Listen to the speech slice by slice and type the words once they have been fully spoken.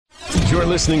You're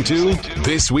listening to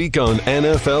This Week on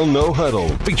NFL No Huddle,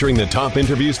 featuring the top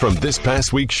interviews from this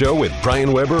past week's show with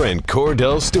Brian Weber and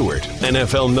Cordell Stewart.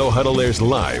 NFL No Huddle airs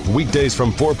live weekdays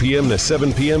from 4 p.m. to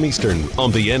 7 p.m. Eastern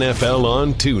on the NFL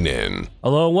on TuneIn.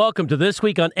 Hello and welcome to This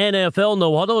Week on NFL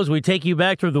No Huddle as we take you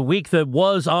back through the week that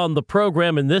was on the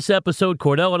program. In this episode,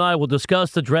 Cordell and I will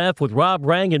discuss the draft with Rob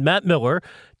Rang and Matt Miller,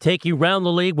 take you around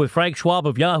the league with Frank Schwab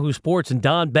of Yahoo Sports and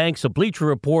Don Banks of Bleacher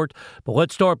Report. But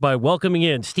let's start by welcoming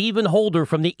in Stephen Holder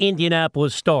from the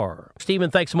Indianapolis Star.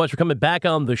 Stephen, thanks so much for coming back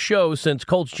on the show since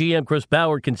Colts GM Chris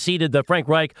Ballard conceded that Frank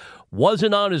Reich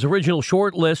wasn't on his original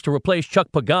short list to replace Chuck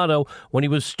Pagano when he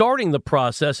was starting the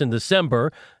process in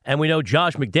December. And we know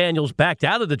Josh McDaniels backed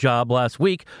out of the job last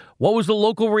week. What was the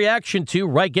local reaction to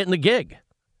Reich getting the gig?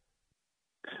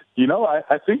 You know,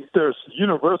 I think there's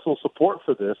universal support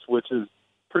for this, which is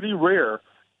pretty rare.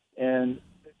 And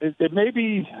it may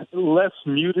be less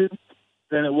muted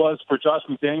than it was for Josh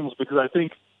McDaniels because I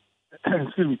think,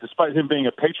 excuse me, despite him being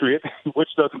a Patriot, which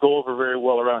doesn't go over very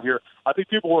well around here, I think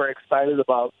people were excited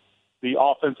about the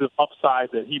offensive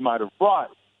upside that he might have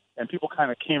brought, and people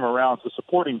kind of came around to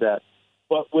supporting that.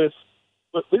 But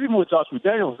even with Josh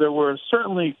McDaniels, there were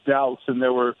certainly doubts, and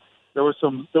there was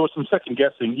some second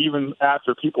guessing even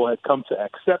after people had come to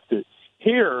accept it.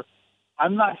 Here,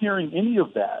 I'm not hearing any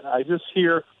of that. I just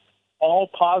hear all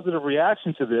positive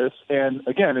reaction to this. And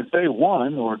again, it's day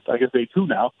one, or I guess day two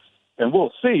now, and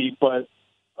we'll see. But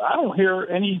I don't hear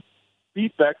any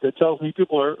feedback that tells me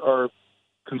people are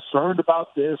concerned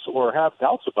about this or have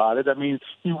doubts about it. I mean,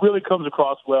 he really comes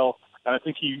across well, and I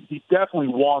think he definitely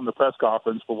won the press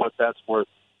conference for what that's worth,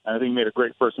 and I think he made a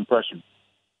great first impression.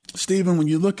 Stephen, when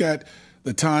you look at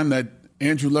the time that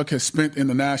Andrew Luck has spent in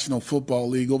the National Football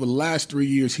League, over the last 3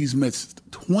 years, he's missed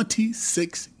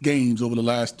 26 games over the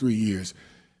last 3 years.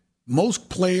 Most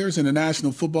players in the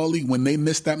National Football League, when they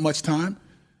miss that much time,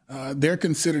 they're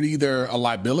considered either a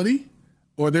liability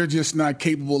or they're just not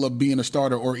capable of being a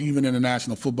starter or even in the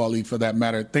National Football League for that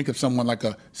matter. Think of someone like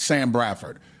a Sam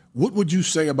Bradford. What would you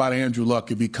say about Andrew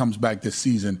Luck if he comes back this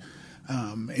season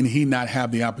and he not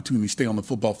have the opportunity to stay on the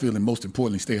football field and, most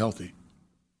importantly, stay healthy?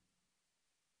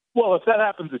 Well, if that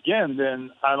happens again,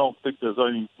 then I don't think there's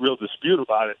any real dispute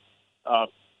about it.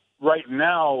 Right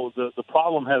now, the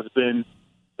problem has been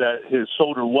that his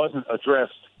shoulder wasn't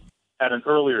addressed at an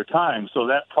earlier time, so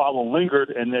that problem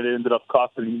lingered, and then it ended up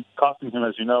costing him,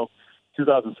 as you know,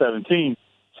 2017.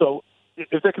 So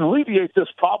if they can alleviate this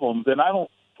problem, then I don't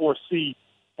foresee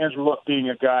Andrew Luck being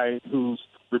a guy who's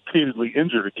repeatedly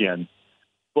injured again.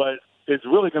 But it's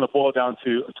really going to boil down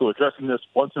to addressing this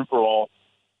once and for all.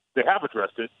 They have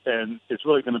addressed it, and it's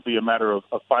really going to be a matter of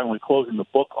finally closing the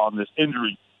book on this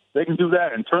injury. They can do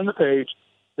that and turn the page,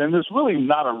 then there's really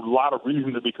not a lot of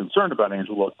reason to be concerned about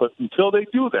Andrew Luck. But until they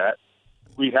do that,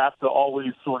 we have to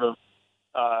always sort of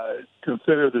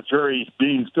consider the jury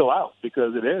being still out,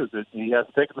 because it is. He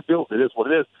hasn't taken the field. It is what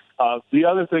it is. The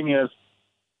other thing is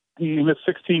he missed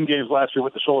 16 games last year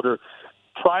with the shoulder.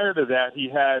 Prior to that, he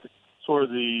had sort of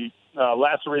the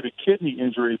lacerated kidney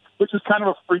injury, which is kind of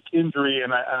a freak injury,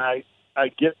 and I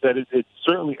get that it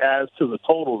certainly adds to the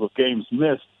totals of games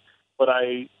missed, but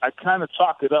I kind of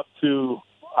chalk it up to,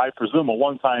 I presume, a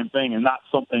one-time thing and not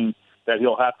something that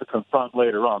he'll have to confront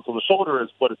later on. So the shoulder is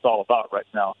what it's all about right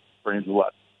now for Andrew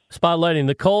Luck. Spotlighting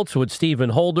the Colts with Stephen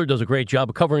Holder, does a great job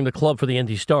of covering the club for the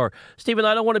Indy Star. Stephen,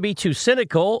 I don't want to be too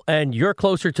cynical, and you're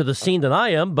closer to the scene than I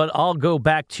am, but I'll go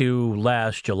back to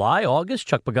last July, August.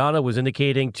 Chuck Pagano was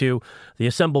indicating to the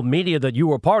assembled media that you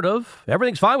were part of,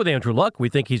 everything's fine with Andrew Luck. We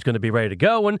think he's going to be ready to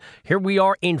go, and here we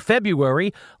are in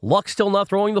February. Luck's still not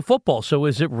throwing the football, so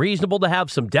is it reasonable to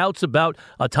have some doubts about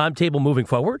a timetable moving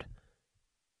forward?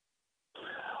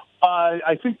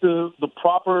 I think the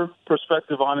proper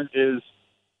perspective on it is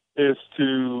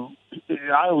to,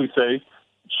 I always say,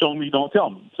 show me, don't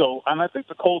tell me. So, and I think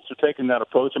the Colts are taking that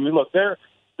approach. I mean, look, they're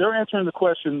answering the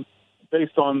question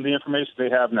based on the information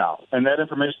they have now. And that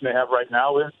information they have right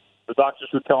now is the doctors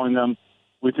are telling them,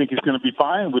 we think he's going to be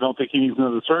fine. We don't think he needs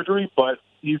another surgery, but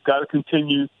he's got to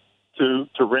continue to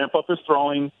ramp up his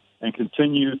throwing and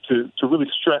continue to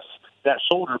really stress that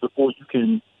shoulder before you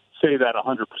can say that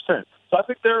 100%. So I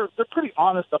think they're pretty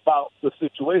honest about the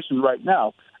situation right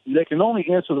now. They can only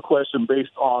answer the question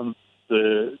based on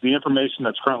the information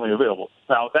that's currently available.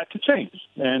 Now, that could change,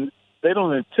 and they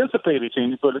don't anticipate it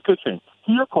changing, but it could change.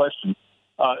 To your question,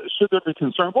 should there be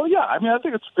concern? Well, yeah. I mean, I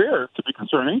think it's fair to be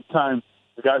concerned. Anytime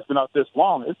the guy's been out this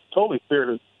long, it's totally fair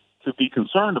to be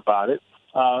concerned about it.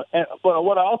 But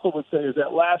what I also would say is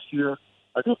that last year,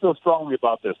 I do feel strongly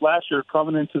about this. Last year,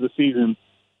 coming into the season,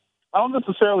 I don't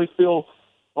necessarily feel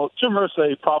Well, Jim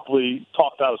Irsay probably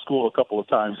talked out of school a couple of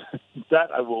times.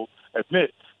 That I will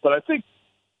admit. But I think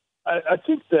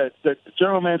that the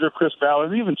general manager, Chris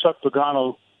Ballard, and even Chuck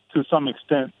Pagano to some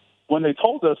extent, when they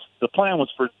told us the plan was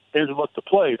for Andrew Luck to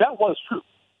play, that was true.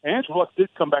 Andrew Luck did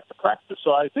come back to practice.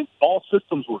 So I think all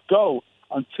systems would go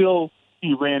until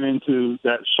he ran into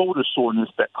that shoulder soreness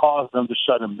that caused them to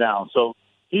shut him down. So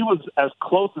he was as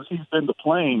close as he's been to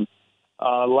playing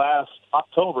last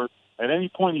October at any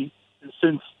point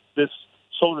since this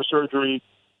shoulder surgery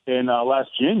in last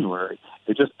January.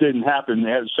 It just didn't happen. They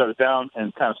had to shut it down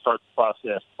and kind of start the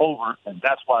process over, and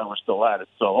that's why we're still at it.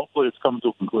 So hopefully it's coming to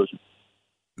a conclusion.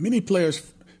 Many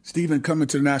players, Stephen, come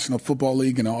into the National Football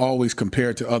League and are always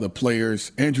compared to other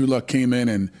players. Andrew Luck came in,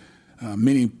 and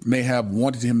many may have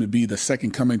wanted him to be the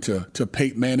second coming to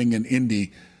Peyton Manning in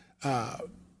Indy,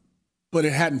 but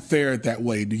it hadn't fared that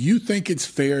way. Do you think it's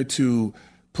fair to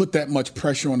put that much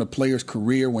pressure on a player's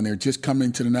career when they're just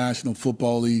coming to the National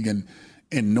Football League and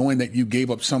knowing that you gave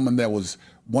up someone that was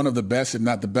one of the best, if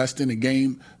not the best in the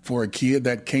game, for a kid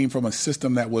that came from a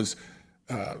system that was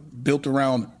built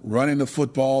around running the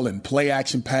football and play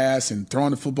action pass and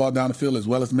throwing the football down the field as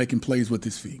well as making plays with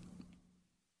his feet?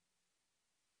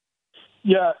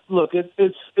 Yeah, look,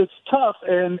 it's tough,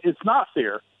 and it's not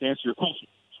fair, to answer your question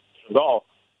at all,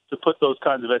 to put those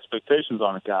kinds of expectations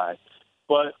on a guy.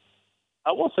 But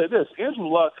I will say this, Andrew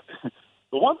Luck,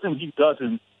 the one thing he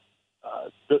doesn't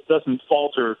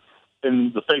falter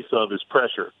in the face of is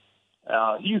pressure.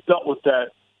 He's dealt with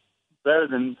that better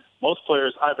than most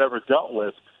players I've ever dealt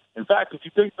with. In fact, if you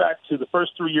think back to the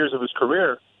first 3 years of his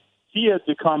career, he had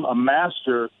become a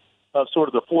master of sort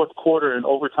of the fourth quarter and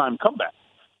overtime comeback.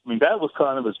 I mean, that was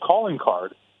kind of his calling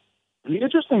card. And the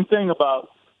interesting thing about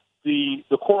the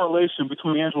correlation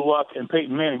between Andrew Luck and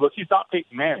Peyton Manning, look, he's not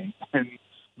Peyton Manning, and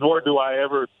nor do I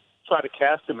ever try to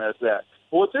cast him as that.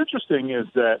 But what's interesting is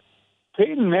that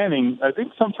Peyton Manning, I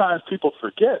think sometimes people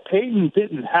forget, Peyton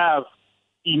didn't have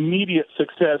immediate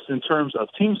success in terms of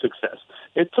team success.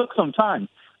 It took some time.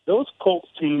 Those Colts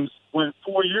teams went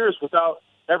 4 years without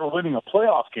ever winning a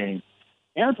playoff game.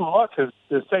 Andrew Luck has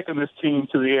taken this team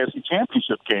to the AFC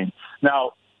Championship game.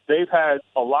 Now, they've had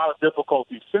a lot of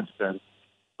difficulties since then,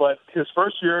 but his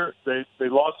first year, they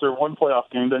lost their one playoff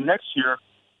game. The next year,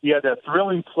 he had that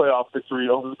thrilling playoff victory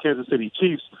over the Kansas City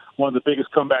Chiefs, one of the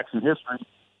biggest comebacks in history,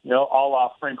 a la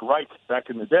Frank Reich back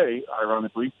in the day,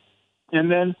 ironically.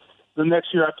 And then the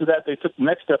next year after that, they took the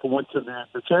next step and went to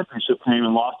the championship game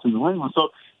and lost to New England. So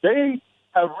they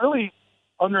have really,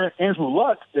 under Andrew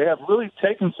Luck, they have really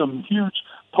taken some huge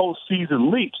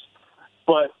postseason leaps.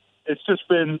 But it's just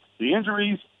been the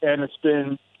injuries, and it's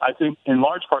been, I think, in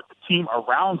large part, the team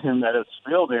around him that has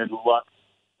failed Andrew Luck.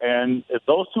 And if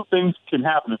those two things can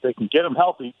happen, if they can get him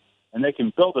healthy and they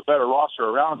can build a better roster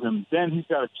around him, then he's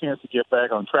got a chance to get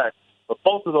back on track. But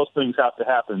both of those things have to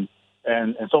happen,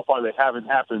 and so far they haven't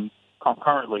happened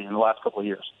concurrently in the last couple of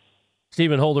years.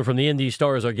 Stephen Holder from the Indy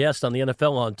Star is our guest on the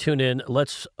NFL on TuneIn.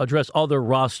 Let's address other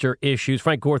roster issues.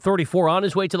 Frank Gore, 34, on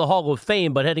his way to the Hall of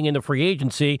Fame, but heading into free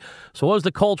agency. So what does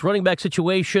the Colts running back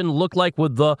situation look like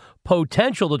with the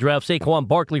potential to draft Saquon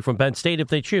Barkley from Penn State if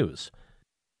they choose?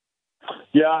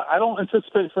 Yeah, I don't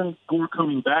anticipate Frank Gore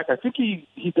coming back. I think he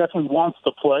definitely wants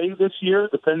to play this year,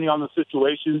 depending on the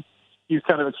situation. He's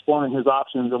kind of exploring his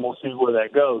options, and we'll see where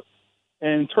that goes.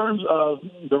 And in terms of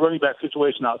the running back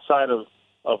situation outside of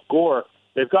Gore,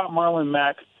 they've got Marlon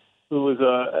Mack, who is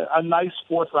a nice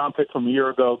fourth-round pick from a year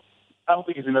ago. I don't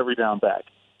think he's an every-down back.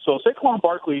 So Saquon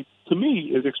Barkley, to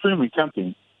me, is extremely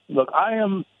tempting. Look,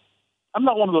 I'm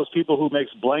not one of those people who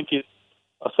makes blanket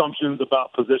assumptions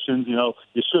about positions.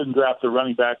 You shouldn't draft a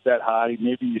running back that high.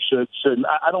 Maybe you shouldn't.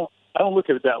 I don't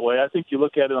look at it that way. I think you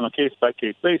look at it on a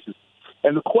case-by-case basis.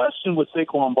 And the question with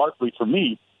Saquon Barkley, for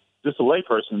me, just a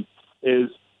layperson, is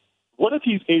what if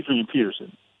he's Adrian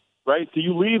Peterson, right? Do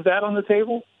you leave that on the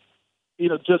table?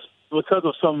 Just because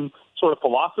of some sort of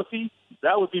philosophy?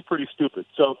 That would be pretty stupid.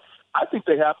 So I think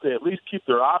they have to at least keep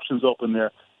their options open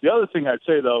there. The other thing I'd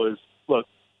say, though, is, look,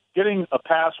 getting a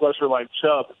pass rusher like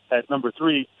Chubb at number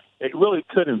 3, it really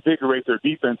could invigorate their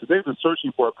defense. They've been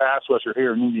searching for a pass rusher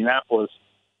here in Indianapolis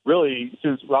really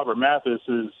since Robert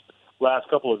Mathis's last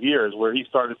couple of years, where he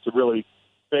started to really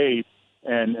fade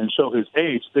and show his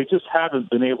age. They just haven't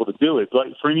been able to do it.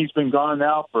 Like Freeney's been gone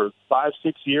now for 5-6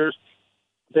 years.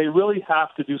 They really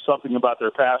have to do something about their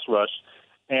pass rush,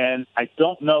 and I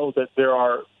don't know that there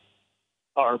are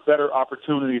better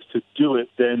opportunities to do it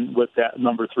than with that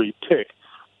number 3 pick.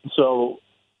 So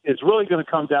it's really going to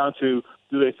come down to,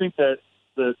 do they think that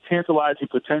the tantalizing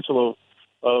potential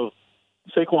of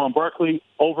Saquon Barkley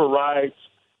overrides,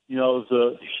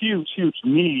 the huge, huge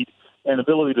need and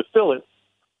ability to fill it,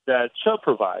 that Chubb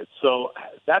provides. So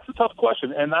that's a tough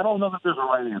question, and I don't know that there's a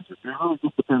right answer. It really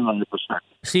just depends on your perspective.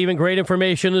 Stephen, great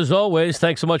information as always.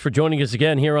 Thanks so much for joining us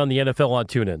again here on the NFL on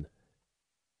TuneIn.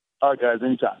 All right, guys,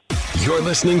 anytime. You're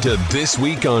listening to This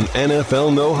Week on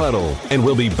NFL No Huddle, and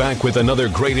we'll be back with another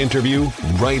great interview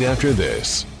right after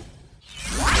this.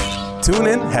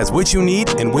 TuneIn has what you need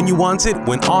and when you want it,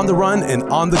 when on the run and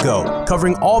on the go,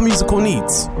 covering all musical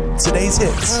needs. Today's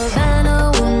hits,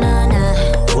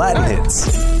 Latin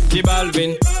hits,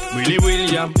 Balvin, Willie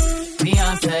William,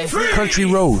 Beyonce, country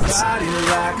roads,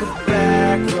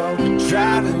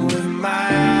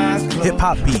 hip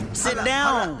hop beats. Sit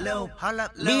down,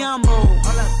 be humble,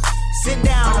 sit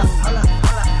down.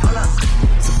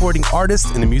 Supporting artists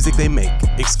and the music they make,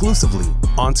 exclusively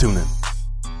on TuneIn.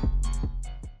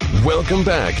 Welcome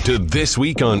back to This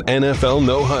Week on NFL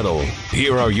No Huddle.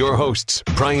 Here are your hosts,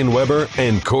 Brian Weber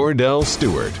and Cordell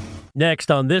Stewart.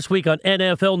 Next on This Week on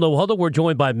NFL No Huddle, we're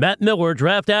joined by Matt Miller,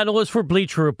 draft analyst for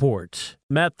Bleacher Report.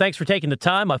 Matt, thanks for taking the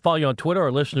time. I follow you on Twitter.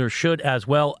 Our listeners should as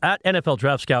well, at NFL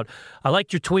Draft Scout. I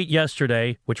liked your tweet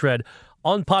yesterday, which read,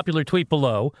 unpopular tweet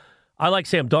below. I like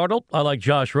Sam Darnold. I like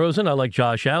Josh Rosen. I like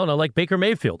Josh Allen. I like Baker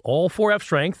Mayfield. All four have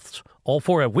strengths. All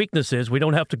four have weaknesses. We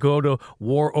don't have to go to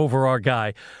war over our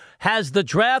guy. Has the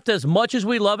draft, as much as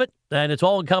we love it, and it's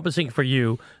all-encompassing for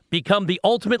you, become the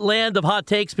ultimate land of hot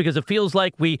takes because it feels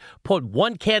like we put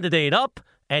one candidate up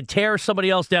and tear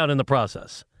somebody else down in the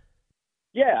process?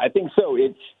 Yeah, I think so.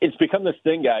 It's become this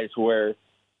thing, guys, where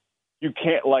you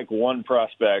can't like one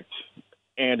prospect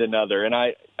and another. And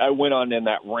I went on in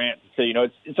that rant to say,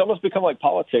 it's almost become like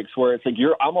politics where it's like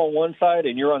I'm on one side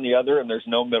and you're on the other and there's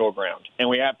no middle ground. And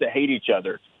we have to hate each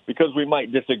other because we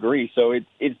might disagree. So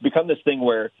it's become this thing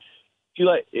where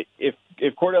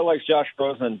if Cordell likes Josh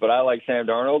Rosen, but I like Sam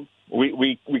Darnold,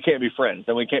 we can't be friends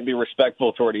and we can't be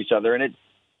respectful toward each other. And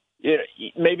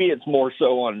maybe it's more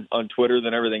so on Twitter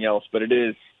than everything else, but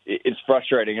it's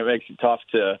frustrating. It makes it tough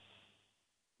to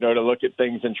look at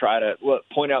things and try to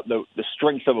point out the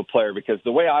strengths of a player, because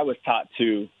the way I was taught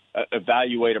to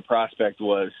evaluate a prospect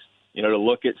was, to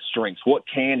look at strengths. What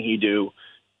can he do?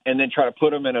 And then try to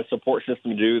put him in a support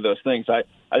system to do those things. I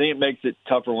think it makes it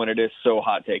tougher when it is so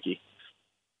hot takey.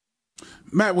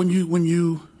 Matt, when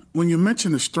you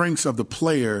mention the strengths of the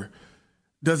player,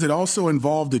 does it also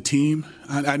involve the team?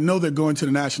 I know they're going to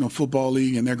the National Football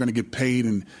League and they're going to get paid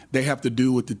and they have to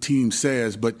do what the team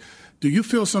says, but do you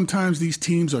feel sometimes these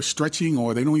teams are stretching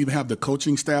or they don't even have the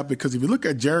coaching staff? Because if you look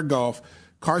at Jared Goff,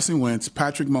 Carson Wentz,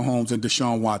 Patrick Mahomes, and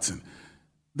Deshaun Watson,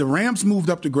 the Rams moved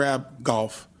up to grab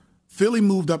Goff. Philly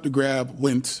moved up to grab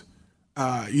Wentz.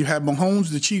 You have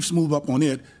Mahomes, the Chiefs move up on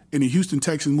it, and the Houston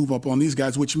Texans move up on these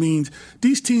guys, which means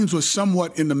these teams were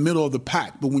somewhat in the middle of the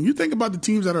pack. But when you think about the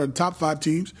teams that are the top five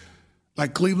teams,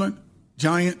 like Cleveland,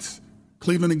 Giants,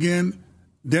 Cleveland again,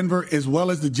 Denver, as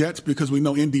well as the Jets, because we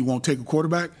know Indy won't take a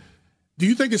quarterback, do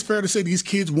you think it's fair to say these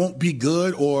kids won't be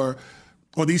good or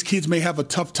these kids may have a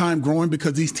tough time growing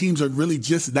because these teams are really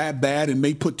just that bad and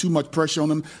may put too much pressure on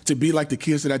them to be like the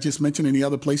kids that I just mentioned in the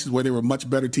other places where they were much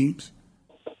better teams?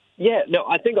 Yeah, no,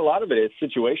 I think a lot of it is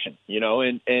situation,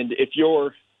 and if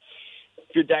you're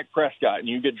Dak Prescott and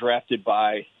you get drafted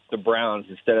by the Browns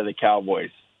instead of the Cowboys,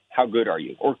 how good are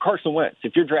you? Or Carson Wentz,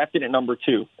 if you're drafted at number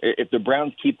 2, if the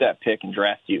Browns keep that pick and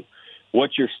draft you,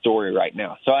 what's your story right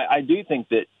now? So I do think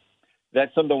that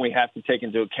that's something we have to take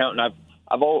into account. And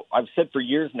I've said for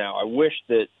years now, I wish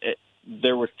that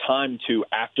there was time to,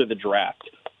 after the draft,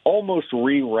 almost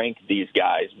re-rank these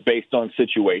guys based on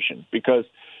situation, because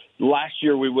last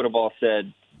year we would have all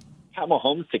said Pat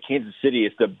Mahomes to Kansas City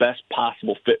is the best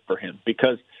possible fit for him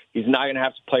because he's not going to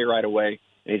have to play right away,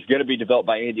 and he's going to be developed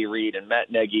by Andy Reid and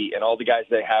Matt Nagy and all the guys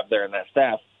they have there in that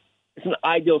staff. It's an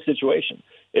ideal situation.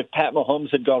 If Pat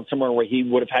Mahomes had gone somewhere where he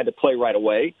would have had to play right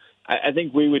away, I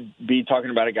think we would be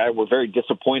talking about a guy we're very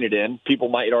disappointed in. People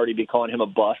might already be calling him a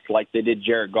bust like they did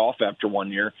Jared Goff after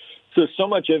 1 year. So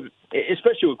much of,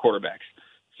 especially with quarterbacks,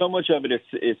 so much of it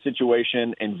is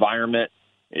situation, environment,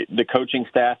 the coaching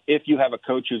staff. If you have a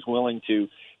coach who's willing to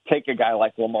take a guy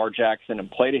like Lamar Jackson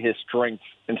and play to his strengths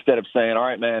instead of saying, all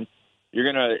right, man,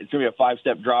 it's going to be a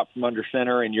 5-step drop from under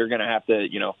center and you're going to have to,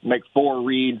 make 4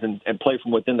 reads and play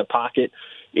from within the pocket.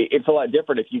 It's a lot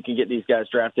different if you can get these guys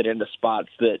drafted into spots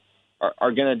that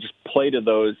are going to just play to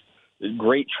those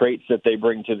great traits that they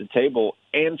bring to the table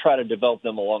and try to develop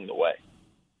them along the way.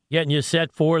 Getting you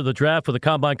set for the draft for the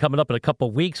Combine coming up in a couple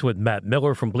of weeks with Matt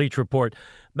Miller from Bleacher Report.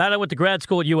 Matt, I went to grad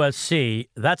school at USC.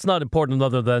 That's not important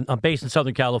other than I'm based in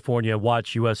Southern California and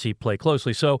watch USC play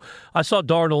closely. So I saw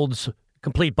Darnold's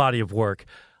complete body of work.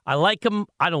 I like him.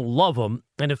 I don't love him.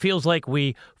 And it feels like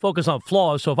we focus on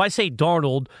flaws. So if I say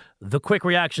Darnold, the quick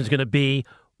reaction is going to be,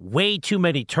 way too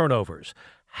many turnovers.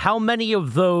 How many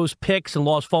of those picks and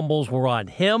lost fumbles were on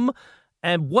him?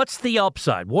 And what's the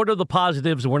upside? What are the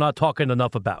positives we're not talking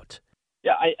enough about?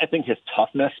 Yeah, I think his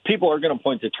toughness. People are going to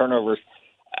point to turnovers.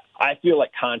 I feel like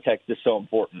context is so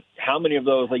important. How many of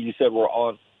those, like you said, were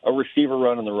on a receiver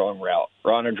running the wrong route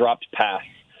or on a dropped pass?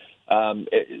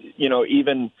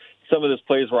 Even some of those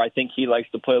plays where I think he likes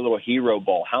to play a little hero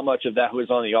ball. How much of that was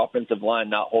on the offensive line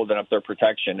not holding up their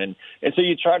protection? And so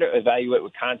you try to evaluate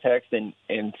with context and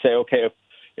say, okay,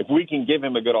 if we can give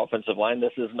him a good offensive line,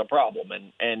 this isn't a problem.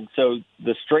 And so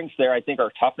the strengths there, I think,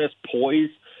 are toughness, poise,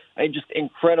 and just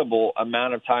incredible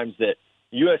amount of times that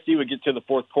USC would get to the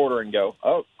fourth quarter and go,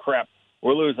 oh, crap,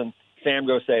 we're losing. Sam,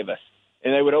 go save us.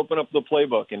 And they would open up the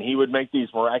playbook, and he would make these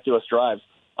miraculous drives.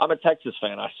 I'm a Texas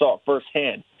fan. I saw it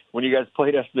firsthand when you guys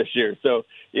played us this year. So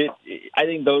I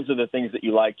think those are the things that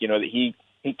you like, that he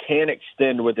can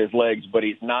extend with his legs, but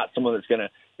he's not someone that's going to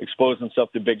expose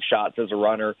himself to big shots as a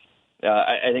runner.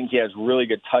 I think he has really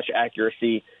good touch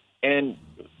accuracy. And,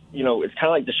 it's kind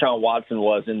of like Deshaun Watson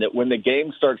was in that when the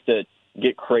game starts to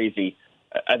get crazy,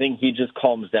 I think he just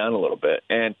calms down a little bit.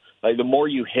 And like the more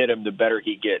you hit him, the better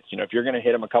he gets. If you're going to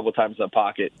hit him a couple times in the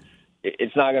pocket,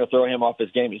 it's not going to throw him off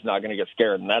his game. He's not going to get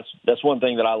scared. And that's one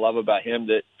thing that I love about him,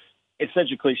 that it's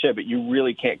such a cliche, but you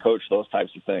really can't coach those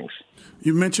types of things.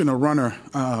 You mentioned a runner,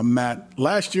 Matt.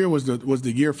 Last year was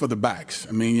the year for the backs.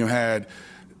 I mean, you had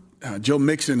Joe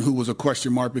Mixon, who was a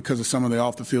question mark because of some of the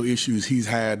off-the-field issues he's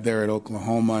had there at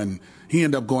Oklahoma, and he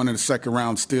ended up going in the second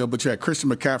round still. But you had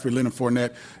Christian McCaffrey, Leonard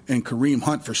Fournette, and Kareem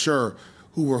Hunt for sure,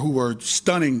 who were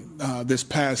stunning this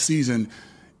past season.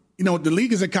 The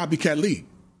league is a copycat league.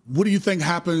 What do you think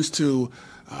happens to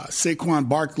Saquon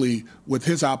Barkley with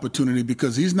his opportunity?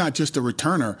 Because he's not just a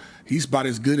returner. He's about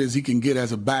as good as he can get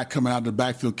as a back coming out of the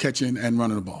backfield, catching and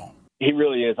running the ball. He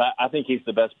really is. I think he's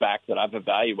the best back that I've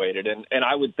evaluated. And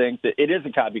I would think that it is a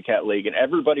copycat league, and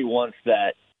everybody wants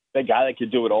that guy that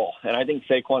could do it all. And I think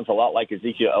Saquon's a lot like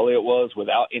Ezekiel Elliott was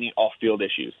without any off-field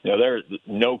issues. There's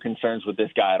no concerns with this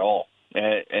guy at all.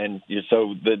 And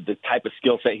so the type of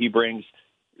skill set he brings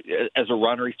as a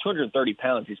runner, he's 230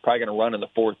 pounds. He's probably going to run in the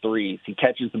 4.3s. He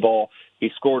catches the ball.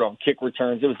 He scored on kick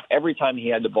returns. It was every time he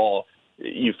had the ball,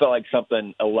 you felt like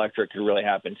something electric could really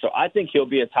happen. So I think he'll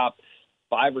be a top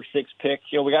 5 or 6 pick.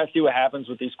 We got to see what happens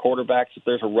with these quarterbacks, if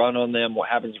there's a run on them, what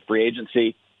happens in free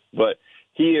agency. But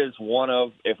he is one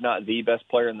of, if not the best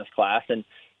player in this class. And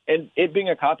it being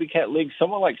a copycat league,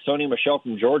 someone like Sony Michel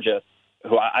from Georgia,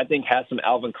 who I think has some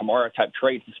Alvin Kamara type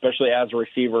traits, especially as a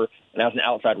receiver and as an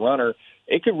outside runner,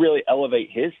 it could really elevate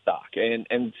his stock.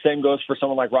 And same goes for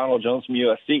someone like Ronald Jones from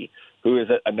USC, who is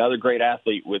another great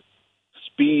athlete with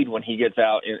speed. When he gets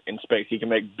out in space, he can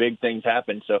make big things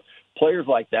happen. So players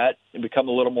like that become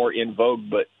a little more in vogue.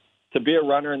 But to be a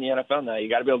runner in the NFL now, you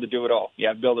got to be able to do it all. You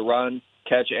have to be able to run,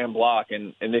 catch, and block.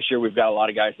 And this year we've got a lot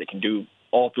of guys that can do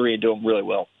all three and do them really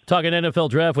well. Talking NFL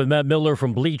Draft with Matt Miller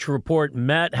from Bleacher Report.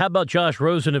 Matt, how about Josh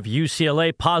Rosen of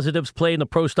UCLA? Positives, playing the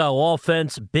pro-style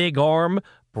offense, big arm,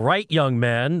 bright young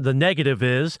man. The negative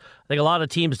is I think a lot of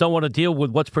teams don't want to deal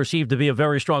with what's perceived to be a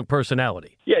very strong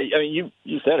personality. Yeah, I mean,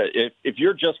 you said it. If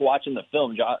you're just watching the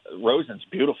film, Rosen's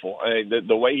beautiful. I mean,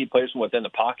 the way he plays from within the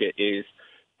pocket is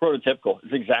prototypical.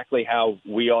 It's exactly how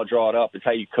we all draw it up. It's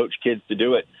how you coach kids to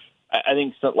do it. I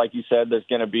think, like you said, there's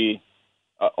going to be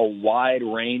a wide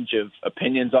range of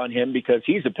opinions on him because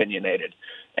he's opinionated.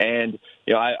 And,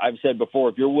 I've said before,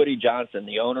 if you're Woody Johnson,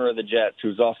 the owner of the Jets,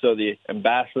 who's also the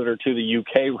ambassador to the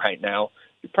UK right now,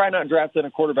 you're probably not drafting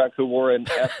a quarterback who wore an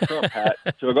F. Trump hat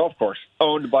to a golf course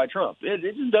owned by Trump. It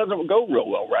just doesn't go real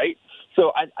well, right?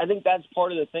 So I think that's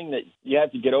part of the thing that you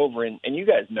have to get over. And you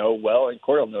guys know well, and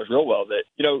Cordell knows real well, that,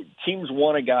 teams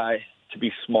want a guy to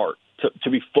be smart, to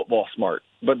be football smart,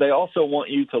 but they also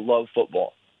want you to love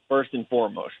football first and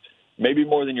foremost, maybe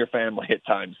more than your family at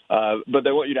times. But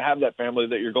they want you to have that family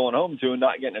that you're going home to and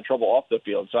not getting in trouble off the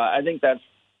field. So I think that's,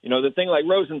 the thing like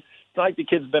Rosen, it's not like the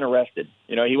kid's been arrested.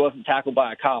 He wasn't tackled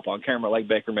by a cop on camera like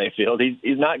Baker Mayfield.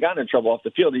 He's not gotten in trouble off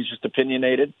the field. He's just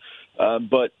opinionated.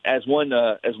 But as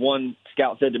one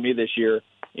scout said to me this year,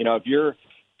 if you're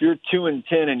 2-10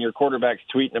 and your quarterback's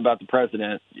tweeting about the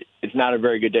president, it's not a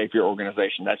very good day for your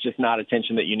organization. That's just not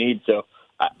attention that you need. So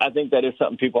I think that is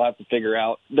something people have to figure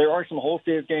out. There are some holes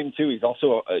to his game, too. He's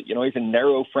also, he's a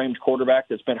narrow-framed quarterback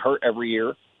that's been hurt every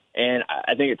year. And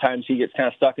I think at times he gets kind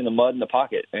of stuck in the mud in the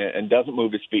pocket and doesn't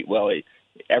move his feet well.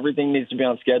 Everything needs to be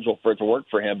on schedule for it to work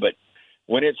for him. But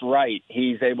when it's right,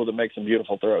 he's able to make some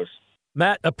beautiful throws.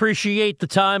 Matt, appreciate the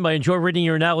time. I enjoy reading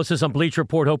your analysis on Bleacher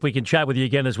Report. Hope we can chat with you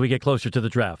again as we get closer to the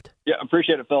draft. Yeah,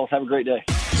 appreciate it, fellas. Have a great day.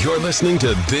 You're listening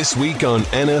to This Week on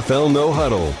NFL No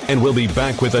Huddle, and we'll be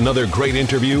back with another great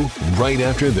interview right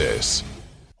after this.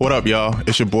 What up, y'all?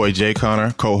 It's your boy Jay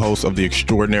Connor, co-host of the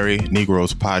Extraordinary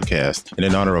Negroes podcast. And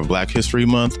in honor of Black History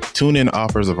Month, TuneIn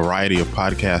offers a variety of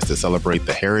podcasts that celebrate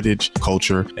the heritage,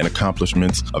 culture, and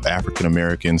accomplishments of African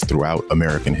Americans throughout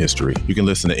American history. You can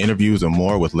listen to interviews and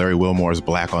more with Larry Wilmore's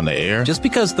Black on the Air. Just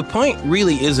because the point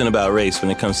really isn't about race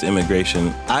when it comes to immigration,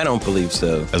 I don't believe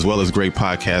so. As well as great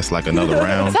podcasts like Another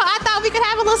Round. So I thought we could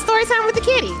have a little story time with the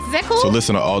kiddies. Is that cool? So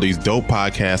listen to all these dope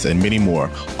podcasts and many more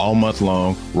all month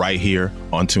long right here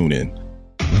on TuneIn.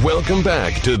 Welcome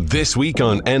back to This Week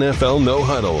on NFL No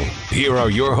Huddle. Here are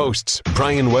your hosts,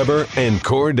 Brian Weber and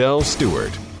Cordell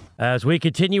Stewart. As we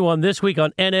continue on This Week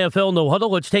on NFL No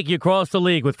Huddle, let's take you across the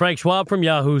league with Frank Schwab from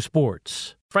Yahoo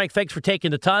Sports. Frank, thanks for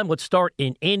taking the time. Let's start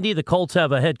in Indy. The Colts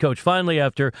have a head coach finally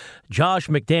after Josh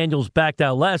McDaniels backed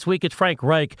out last week. It's Frank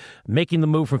Reich making the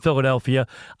move from Philadelphia.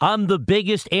 I'm the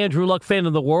biggest Andrew Luck fan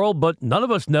in the world, but none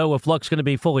of us know if Luck's going to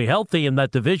be fully healthy, and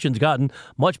that division's gotten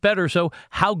much better. So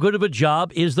how good of a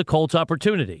job is the Colts'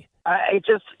 opportunity?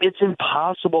 It's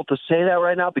impossible to say that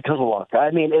right now because of Luck.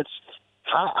 I mean,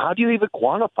 how do you even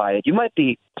quantify it? You might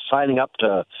be signing up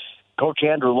to coach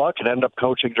Andrew Luck and end up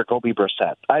coaching Jacoby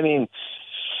Brissett. I mean,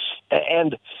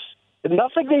 and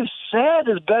nothing they've said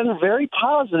has been very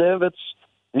positive. It's,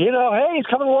 hey, he's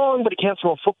coming along, but he can't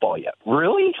throw a football yet.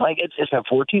 Really? Like, it's been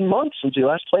 14 months since he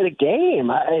last played a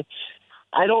game.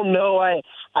 I don't know.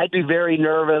 I'd be very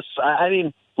nervous. I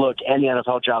mean, look, any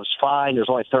NFL job's fine. There's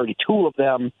only 32 of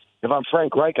them. If I'm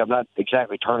Frank Reich, I'm not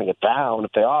exactly turning it down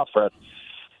if they offer it.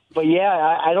 But,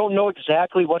 yeah, I don't know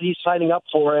exactly what he's signing up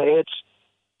for. It's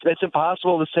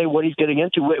impossible to say what he's getting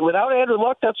into. Without Andrew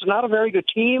Luck, that's not a very good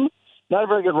team, not a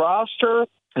very good roster.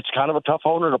 It's kind of a tough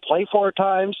owner to play for at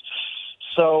times.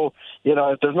 So,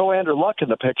 if there's no Andrew Luck in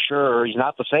the picture, or he's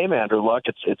not the same Andrew Luck,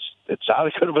 it's not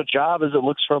as good of a job as it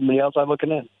looks from the outside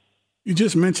looking in. You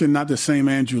just mentioned not the same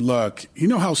Andrew Luck. You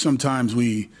know how sometimes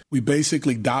we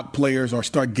basically dock players or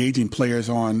start gauging players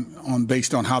on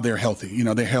based on how they're healthy,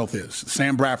 their health is.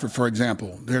 Sam Bradford, for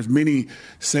example. There's many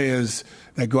sayers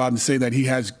that go out and say that he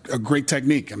has a great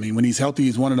technique. I mean, when he's healthy,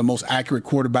 he's one of the most accurate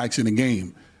quarterbacks in the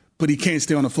game. But he can't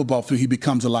stay on the football field. He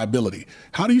becomes a liability.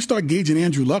 How do you start gauging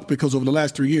Andrew Luck? Because over the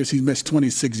last 3 years, he's missed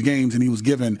 26 games, and he was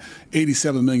given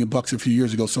 $87 million a few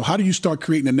years ago. So how do you start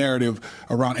creating a narrative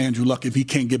around Andrew Luck if he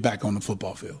can't get back on the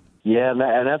football field? Yeah, and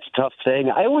that's a tough thing.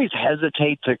 I always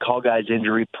hesitate to call guys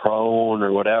injury prone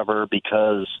or whatever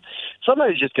because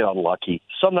sometimes you just get unlucky.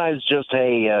 Sometimes just,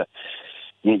 hey,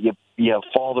 you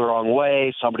fall the wrong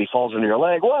way, somebody falls into your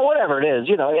leg, well, whatever it is.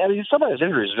 Sometimes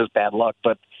injuries are just bad luck,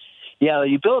 but yeah,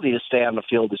 the ability to stay on the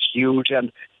field is huge.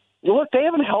 And look, they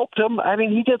haven't helped him. I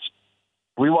mean,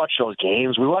 we watched those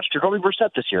games. We watched Jacoby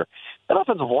Brissett this year. That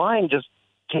offensive line just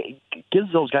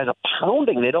gives those guys a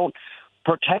pounding. They don't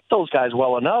protect those guys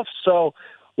well enough. So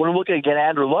we're looking at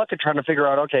Andrew Luck and trying to figure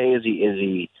out, okay, is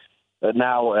he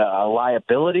now a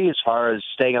liability as far as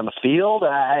staying on the field?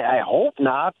 I hope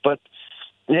not, but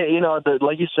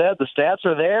like you said, the stats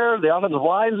are there. The offensive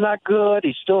line's not good.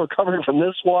 He's still recovering from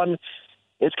this one.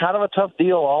 It's kind of a tough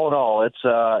deal all in all. It's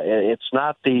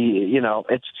not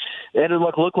Andrew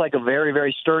Luck looked like a very,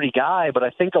 very sturdy guy, but I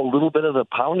think a little bit of the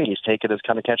pounding he's taken is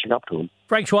kind of catching up to him.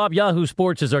 Frank Schwab, Yahoo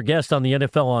Sports, is our guest on the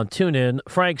NFL on TuneIn.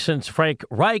 Frank, since Frank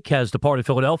Reich has departed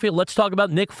Philadelphia, let's talk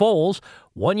about Nick Foles.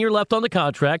 1 year left on the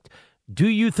contract. Do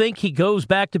you think he goes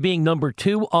back to being number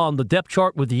 2 on the depth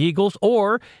chart with the Eagles,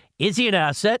 or is he an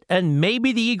asset, and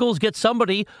maybe the Eagles get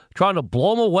somebody trying to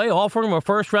blow him away, offering him a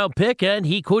first-round pick, and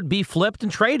he could be flipped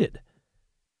and traded?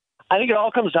 I think it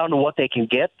all comes down to what they can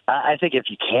get. I think if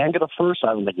you can get a first,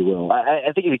 I don't think you will.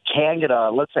 I think if you can get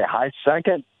a, let's say, high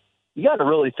second, you got to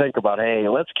really think about, hey,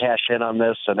 let's cash in on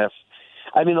this. And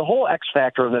the whole X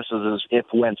factor of this is if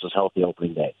Wentz is healthy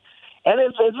opening day. And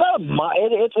it's not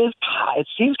it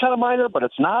seems kind of minor, but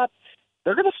it's not.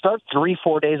 They're going to start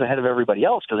 3-4 days ahead of everybody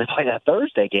else because they play that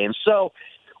Thursday game. So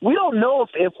we don't know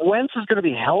if Wentz is going to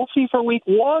be healthy for week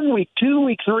 1, week 2,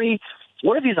 week 3.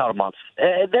 What if he's out a month?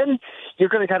 And then you're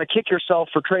going to kind of kick yourself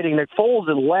for trading Nick Foles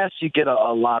unless you get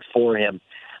a lot for him.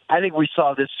 I think we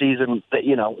saw this season that,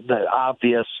 the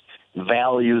obvious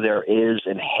value there is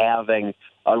in having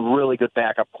a really good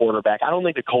backup quarterback. I don't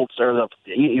think the Colts or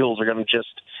the Eagles are going to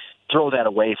just throw that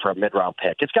away for a mid-round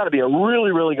pick. It's got to be a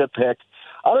really, really good pick.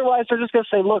 Otherwise, they're just going to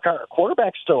say, look, our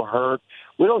quarterback's still hurt.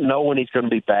 We don't know when he's going to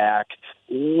be back.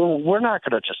 We're not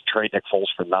going to just trade Nick Foles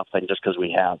for nothing just because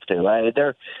we have to.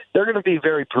 They're going to be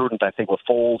very prudent, I think, with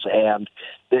Foles, and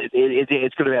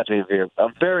it's going to have to be a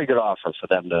very good offer for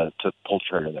them to pull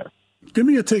trigger there. Give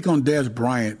me a take on Dez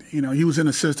Bryant. He was in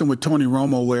a system with Tony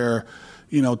Romo where,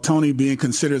 Tony being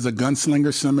considered as a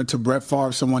gunslinger, similar to Brett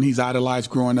Favre, someone he's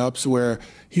idolized growing up, so where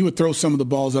he would throw some of the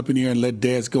balls up in the air and let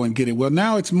Dez go and get it. Well,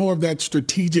 now it's more of that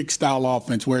strategic style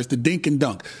offense where it's the dink and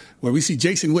dunk, where we see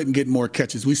Jason Witten get more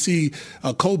catches. We see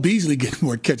Cole Beasley get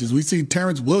more catches. We see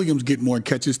Terrence Williams get more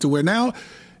catches, to where now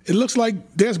it looks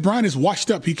like Dez Bryant is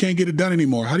washed up. He can't get it done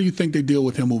anymore. How do you think they deal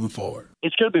with him moving forward?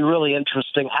 It's going to be really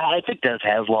interesting. I think Dez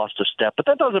has lost a step, but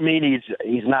that doesn't mean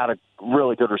he's not a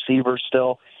really good receiver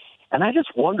still. And I just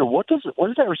wonder, what does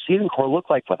that receiving core look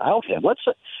like without him?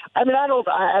 I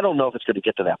don't know if it's going to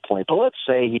get to that point, but let's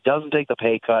say he doesn't take the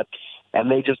pay cut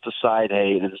and they just decide,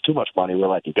 hey, this is too much money,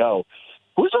 we'll let you go.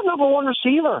 Who's the number one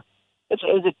receiver? Is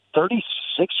it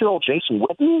 36-year-old Jason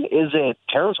Witten? Is it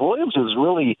Terrence Williams, who's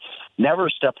really never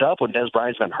stepped up when Dez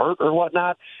Bryant's been hurt or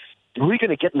whatnot? Are we going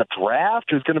to get in the draft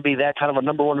who's going to be that kind of a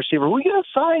number one receiver? Who are we going to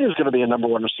sign who's going to be a number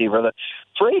one receiver? The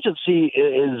free agency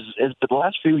is the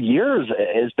last few years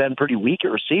has been pretty weak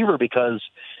at receiver because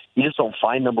you just don't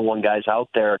find number one guys out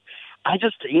there. I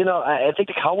think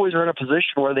the Cowboys are in a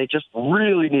position where they just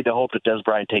really need to hope that Dez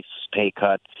Bryant takes his pay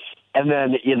cut. And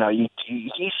then,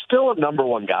 he's still a number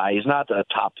one guy. He's not a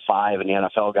top 5 in the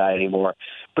NFL guy anymore,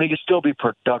 but he can still be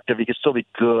productive. He can still be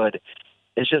good.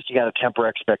 It's just you got to temper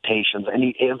expectations.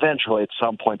 And eventually, at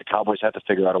some point, the Cowboys have to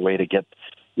figure out a way to get,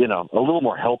 a little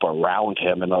more help around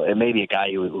him and maybe a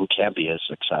guy who can be his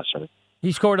successor.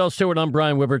 He's Cordell Stewart. I'm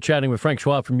Brian Weber, chatting with Frank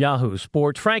Schwab from Yahoo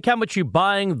Sports. Frank, how much you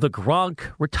buying the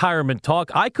Gronk retirement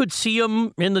talk? I could see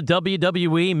him in the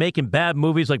WWE making bad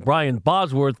movies like Brian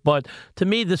Bosworth, but to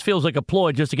me, this feels like a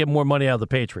ploy just to get more money out of the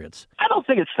Patriots. I don't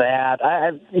think it's that.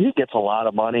 He gets a lot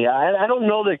of money. I don't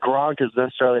know that Gronk is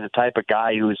necessarily the type of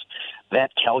guy who's that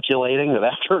calculating, that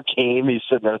after a game he's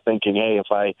sitting there thinking, hey,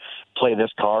 if I play this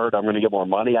card, I'm going to get more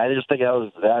money. I just think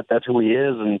that's who he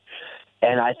is,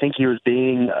 and I think he was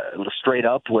being straight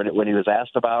up when he was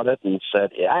asked about it and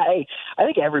said, I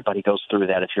think everybody goes through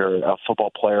that. If you're a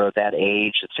football player at that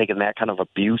age, it's taking that kind of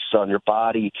abuse on your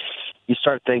body. You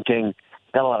start thinking,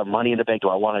 got a lot of money in the bank. Do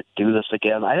I want to do this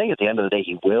again? I think at the end of the day,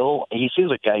 he will. He seems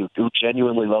like a guy who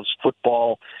genuinely loves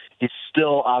football. He's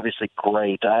still obviously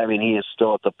great. I mean, he is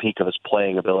still at the peak of his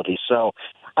playing ability. So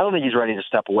I don't think he's ready to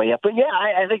step away yet. But, yeah,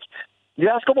 I think you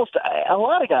ask almost a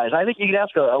lot of guys. I think you can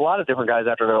ask a lot of different guys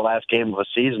after their last game of a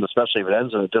season, especially if it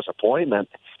ends in a disappointment.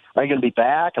 Are you going to be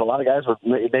back? And a lot of guys would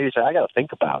maybe say, I got to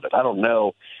think about it. I don't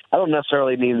know. I don't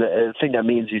necessarily think that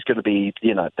means he's going to be,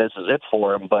 this is it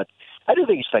for him. But I do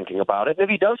think he's thinking about it. And if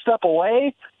he does step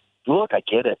away, look, I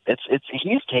get it.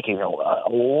 He's taking a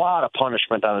lot of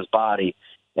punishment on his body.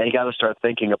 And you got to start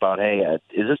thinking about, hey,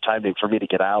 is this time for me to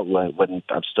get out when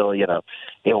I'm still,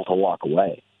 able to walk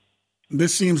away?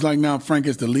 This seems like now, Frank,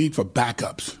 is the league for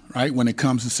backups, right, when it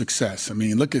comes to success. I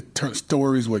mean, look at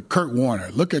stories with Kurt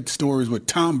Warner. Look at stories with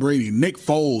Tom Brady, Nick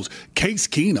Foles, Case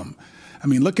Keenum. I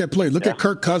mean, look at players. Look at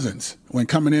Kirk Cousins when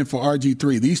coming in for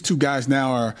RG3. These two guys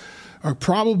now are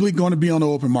probably going to be on the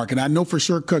open market. I know for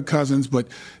sure Kirk Cousins, but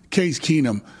Case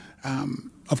Keenum,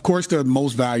 of course, the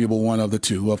most valuable one of the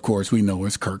two, of course, we know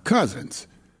is Kirk Cousins.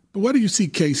 But where do you see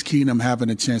Case Keenum having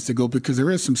a chance to go? Because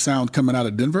there is some sound coming out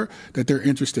of Denver that they're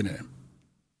interested in him.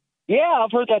 Yeah,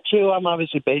 I've heard that too. I'm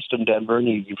obviously based in Denver, and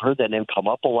you've heard that name come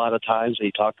up a lot of times when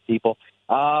you talk to people.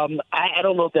 I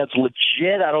don't know if that's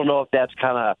legit. I don't know if that's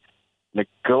kind of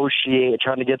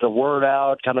trying to get the word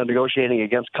out, kind of negotiating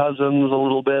against Cousins a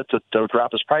little bit to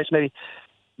drop his price maybe.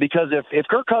 Because if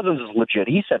Kirk Cousins is legit,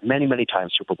 he said many, many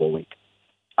times Super Bowl week,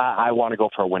 I want to go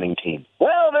for a winning team.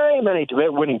 Well, there ain't many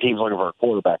winning teams looking for a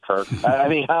quarterback, Kirk. I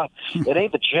mean, it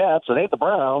ain't the Jets, it ain't the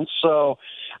Browns. So,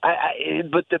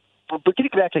 But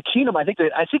getting back to Keenum, I think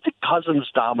the Cousins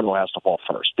domino has to fall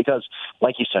first because,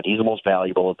 like you said, he's the most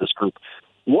valuable of this group.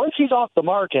 Once he's off the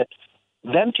market,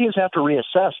 then teams have to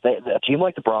reassess. A team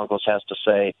like the Broncos has to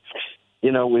say,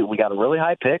 we got a really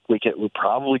high pick. We're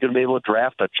probably going to be able to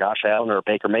draft a Josh Allen or a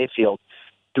Baker Mayfield.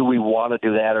 Do we want to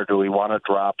do that, or do we want to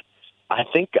drop? I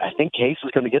think Case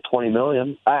is going to get $20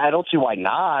 million. I don't see why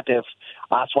not. If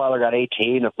Osweiler got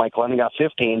 18, if Mike Glennon got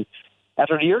 15.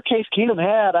 After the year Case Keenum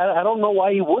had, I don't know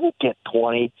why he wouldn't get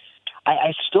 20.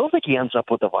 I still think he ends up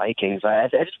with the Vikings. I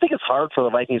just think it's hard for the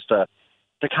Vikings to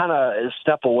kind of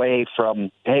step away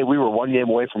from, hey, we were one game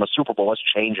away from a Super Bowl, let's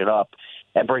change it up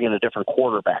and bring in a different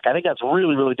quarterback. I think that's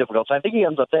really, really difficult. So I think he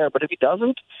ends up there. But if he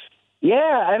doesn't,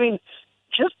 yeah, I mean,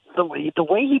 just the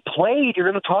way he played, you're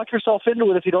going to talk yourself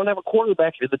into it if you don't have a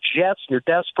quarterback. You're the Jets, and you're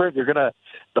desperate.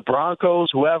 The Broncos,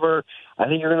 whoever. I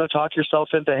think you're going to talk yourself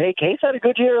into, hey, Case had a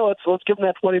good year. Let's give him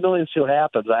that $20 million and see what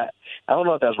happens. I don't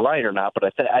know if that's right or not,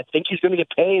 but I think he's going to get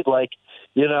paid like,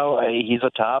 he's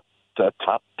a top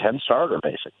 10 starter,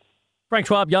 basically. Frank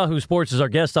Schwab, Yahoo Sports, is our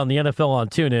guest on the NFL on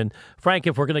TuneIn. Frank,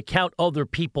 if we're going to count other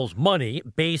people's money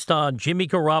based on Jimmy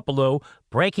Garoppolo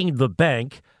breaking the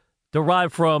bank,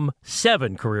 derived from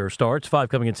 7 career starts, 5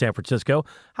 coming in San Francisco,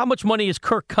 how much money is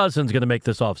Kirk Cousins going to make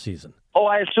this offseason? Oh,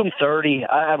 I assume 30.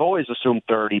 I've always assumed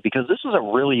 30 because this is a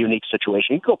really unique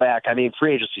situation. You go back,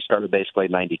 free agency started basically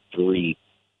in 93.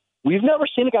 We've never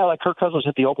seen a guy like Kirk Cousins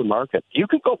hit the open market. You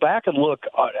could go back and look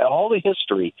at all the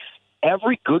history.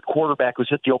 Every good quarterback who's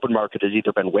hit the open market has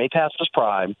either been way past his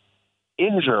prime,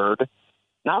 injured,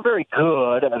 not very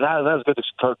good, not as good as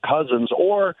Kirk Cousins,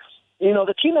 or,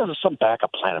 the team has some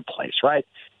backup plan in place, right?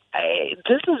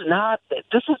 This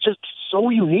is just so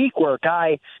unique where a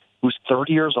guy who's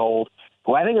 30 years old,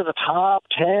 who I think is a top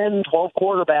 10, 12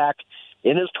 quarterback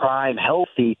in his prime,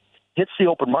 healthy, hits the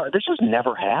open market. This just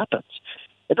never happens.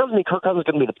 It doesn't mean Kirk Cousins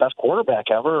is going to be the best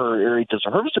quarterback ever or he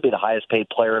deserves to be the highest paid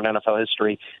player in NFL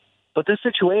history. But this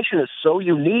situation is so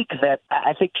unique that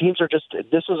I think teams are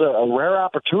this is a rare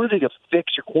opportunity to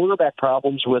fix your quarterback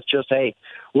problems with just, hey,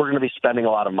 we're going to be spending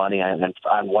a lot of money on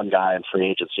one guy in free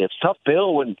agency. It's a tough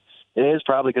bill when it is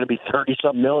probably going to be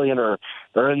 30-something million or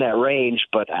in that range,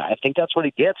 but I think that's what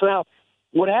he gets. Now,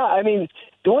 the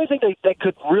only thing that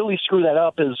could really screw that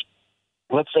up is,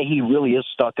 let's say he really is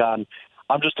stuck on,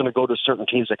 I'm just going to go to certain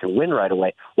teams that can win right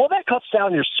away. Well, that cuts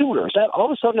down your suitors. That all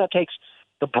of a sudden that takes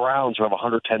the Browns, who have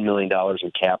 $110 million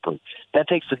in cap room. That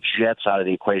takes the Jets out of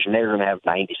the equation. They're going to have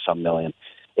 90-some million.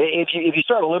 If you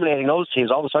start eliminating those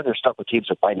teams, all of a sudden you're stuck with teams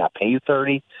that might not pay you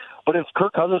 30. But if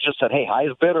Kirk Cousins just said, hey,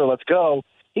 highest bidder, let's go,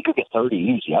 he could get 30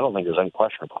 easy. I don't think there's any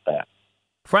question about that.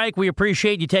 Frank, we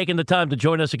appreciate you taking the time to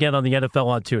join us again on the NFL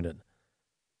on TuneIn.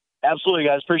 Absolutely,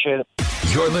 guys. Appreciate it.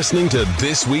 You're listening to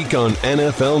This Week on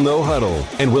NFL No Huddle,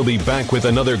 and we'll be back with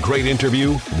another great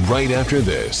interview right after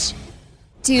this.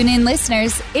 Tune in,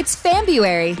 listeners. It's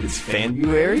Fanbuary. It's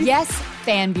Fanbuary? Yes,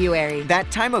 Fanbuary. That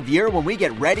time of year when we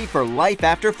get ready for life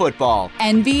after football.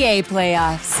 NBA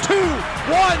playoffs.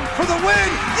 2-1 for the win.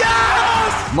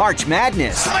 Yes! March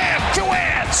Madness. Slam to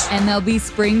ants. MLB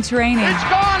spring training. It's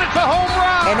gone. It's a home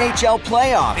run. NHL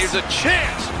playoffs. Here's a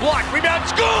chance. Block, rebound,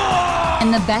 score!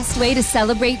 And the best way to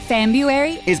celebrate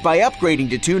Fanbuary is by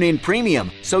upgrading to TuneIn Premium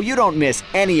so you don't miss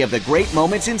any of the great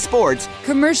moments in sports.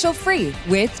 Commercial free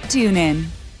with TuneIn.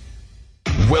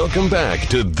 Welcome back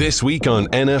to This Week on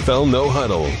NFL No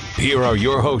Huddle. Here are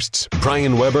your hosts,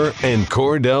 Brian Weber and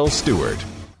Cordell Stewart.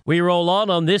 We roll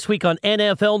on This Week on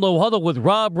NFL No Huddle with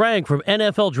Rob Rang from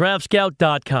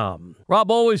NFLDraftScout.com. Rob,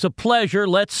 always a pleasure.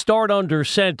 Let's start under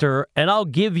center, and I'll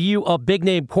give you a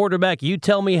big-name quarterback. You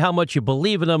tell me how much you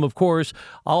believe in him, of course.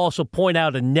 I'll also point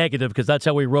out a negative because that's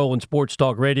how we roll in Sports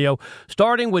Talk Radio.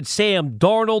 Starting with Sam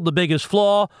Darnold, the biggest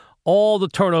flaw, all the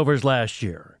turnovers last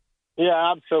year.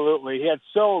 Yeah, absolutely. He had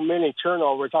so many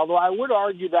turnovers, although I would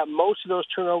argue that most of those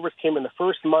turnovers came in the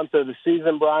first month of the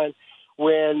season, Brian,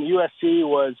 when USC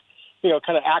was,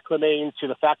 kind of acclimating to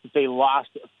the fact that they lost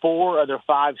 4 of their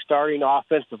 5 starting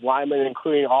offensive linemen,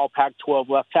 including all Pac-12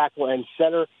 left tackle and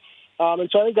center. And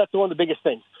so I think that's one of the biggest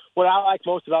things. What I like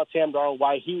most about Sam Darnold,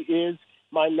 why he is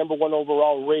my number 1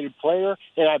 overall rated player,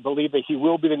 and I believe that he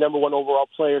will be the number 1 overall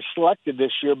player selected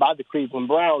this year by the Cleveland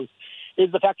Browns,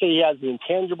 is the fact that he has the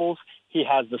intangibles, he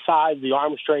has the size, the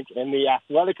arm strength, and the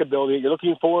athletic ability that you're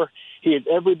looking for. He is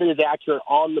every bit as accurate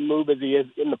on the move as he is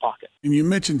in the pocket. And you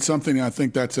mentioned something I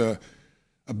think that's a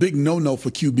big no-no for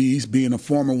QBs, being a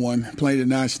former one, playing in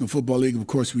the National Football League, of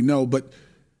course we know. But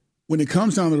when it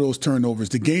comes down to those turnovers,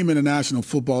 the game in the National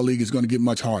Football League is going to get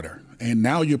much harder. And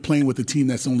now you're playing with a team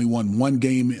that's only won 1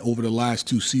 game over the last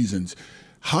 2 seasons.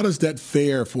 How does that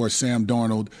fare for Sam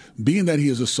Darnold, being that he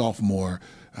is a sophomore?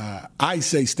 I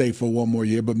say stay for 1 more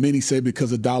year, but many say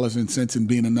because of dollars and cents and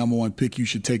being a number 1 pick, you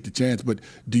should take the chance. But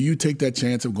do you take that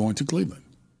chance of going to Cleveland?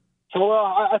 Well,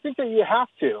 I think that you have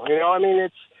to.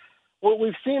 It's what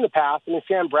we've seen in the past.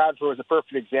 Sam Bradford was a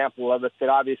perfect example of it, that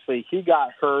obviously he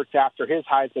got hurt after his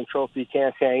Heisman Trophy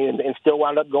campaign and still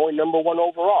wound up going number 1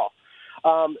 overall.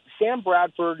 Sam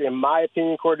Bradford, in my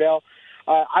opinion, Cordell,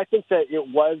 I think that it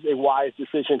was a wise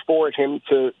decision for him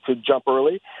to jump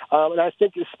early. And I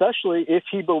think especially if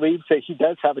he believes that he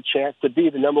does have a chance to be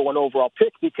the number 1 overall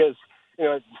pick, because,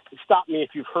 stop me if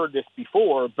you've heard this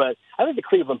before, but I think the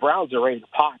Cleveland Browns are ready to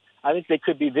pop. I think they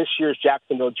could be this year's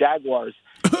Jacksonville Jaguars.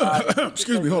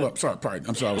 Excuse me, hold up. Sorry, pardon.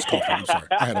 I'm sorry, I was coughing. I'm sorry.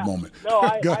 I had a moment. No,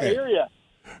 I hear you.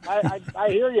 I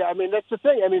hear you. I mean, that's the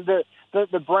thing. I mean,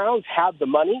 the Browns have the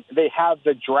money. They have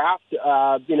the draft,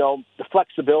 the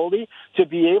flexibility to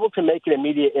be able to make an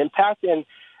immediate impact. And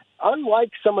unlike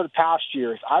some of the past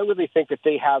years, I really think that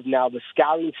they have now the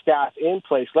scouting staff in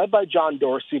place, led by John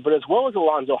Dorsey, but as well as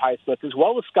Alonzo Highsmith, as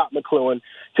well as Scott McCloughan,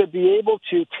 to be able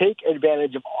to take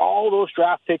advantage of all those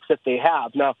draft picks that they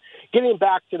have. Now, getting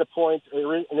back to the point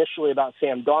initially about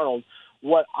Sam Darnold,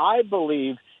 what I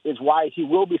believe is why he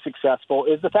will be successful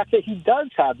is the fact that he does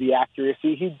have the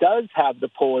accuracy, he does have the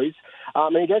poise,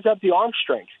 and he does have the arm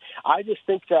strength. I just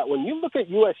think that when you look at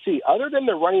USC, other than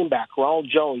the running back, Ronald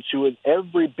Jones, who is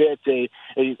every bit a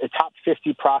top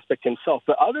 50 prospect himself,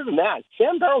 but other than that,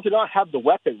 Sam Darnold did not have the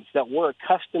weapons that we're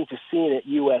accustomed to seeing at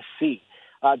USC.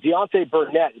 Deontay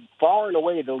Burnett, far and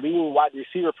away the leading wide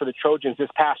receiver for the Trojans this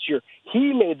past year,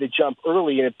 he made the jump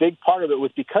early, and a big part of it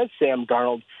was because Sam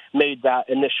Darnold made that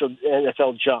initial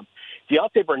NFL jump.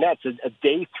 Deontay Burnett's a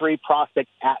day 3 prospect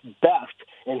at best,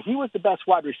 and he was the best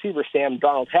wide receiver Sam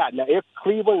Darnold had. Now, if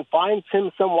Cleveland finds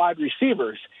him some wide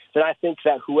receivers, then I think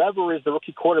that whoever is the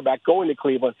rookie quarterback going to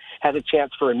Cleveland has a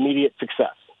chance for immediate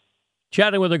success.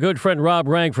 Chatting with our good friend Rob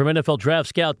Rang from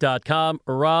NFLDraftScout.com.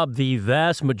 Rob, the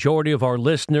vast majority of our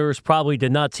listeners probably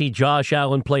did not see Josh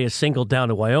Allen play a single down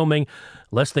in Wyoming,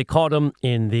 unless they caught him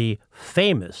in the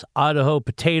famous Idaho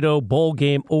Potato Bowl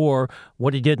game or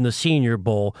what he did in the Senior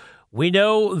Bowl. We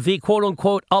know the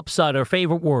quote-unquote upside, our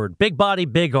favorite word, big body,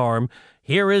 big arm.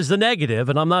 Here is the negative,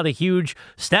 and I'm not a huge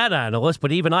stat analyst,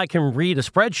 but even I can read a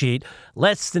spreadsheet.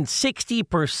 Less than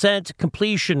 60%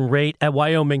 completion rate at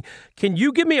Wyoming. Can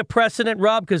you give me a precedent,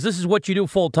 Rob, because this is what you do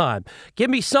full-time? Give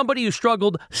me somebody who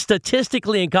struggled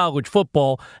statistically in college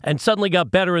football and suddenly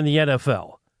got better in the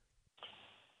NFL.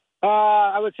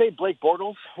 I would say Blake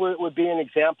Bortles would be an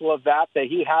example of that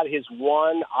he had his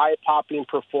one eye-popping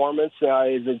performance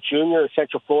as a junior at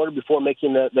Central Florida before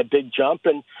making the big jump.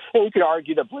 And you could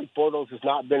argue that Blake Bortles has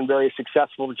not been very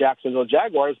successful with Jacksonville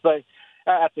Jaguars, but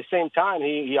at the same time,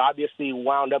 he obviously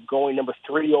wound up going number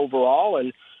 3 overall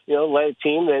and, led a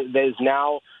team that is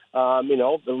now,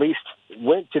 at least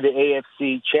went to the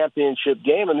AFC Championship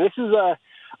game. And this is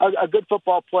a good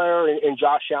football player in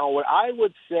Josh Allen. What I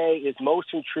would say is most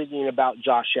intriguing about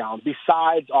Josh Allen,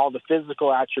 besides all the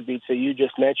physical attributes that you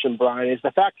just mentioned, Brian, is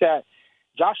the fact that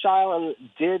Josh Allen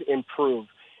did improve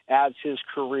as his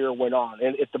career went on.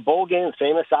 And at the bowl game, the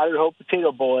famous Idaho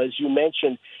Potato Bowl, as you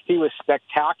mentioned, he was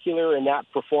spectacular in that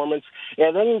performance.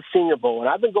 And then in the Senior Bowl, and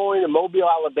I've been going to Mobile,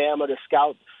 Alabama to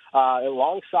scout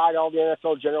alongside all the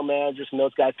NFL general managers and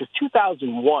those guys since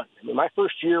 2001. I mean, my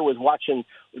first year was watching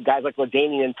guys like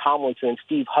LaDainian Tomlinson and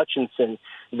Steve Hutchinson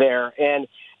there. And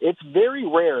it's very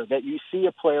rare that you see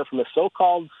a player from a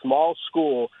so-called small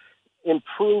school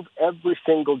improve every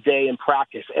single day in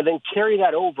practice and then carry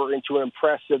that over into an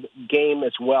impressive game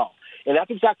as well. And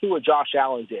that's exactly what Josh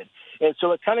Allen did. And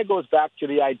so it kind of goes back to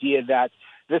the idea that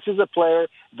this is a player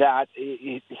that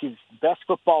his best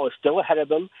football is still ahead of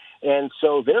him. And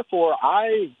so, therefore,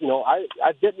 I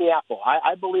bit in the apple.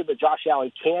 I believe that Josh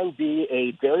Allen can be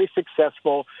a very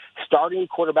successful starting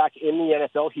quarterback in the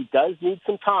NFL. He does need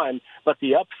some time, but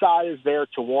the upside is there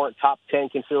to warrant top 10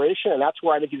 consideration, and that's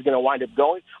where I think he's going to wind up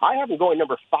going. I have him going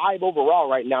number 5 overall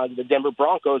right now to the Denver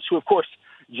Broncos, who, of course,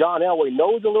 John Elway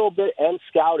knows a little bit and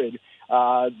scouted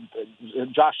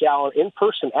Josh Allen in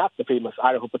person at the famous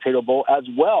Idaho Potato Bowl, as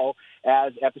well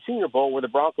as at the Senior Bowl, where the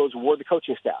Broncos were the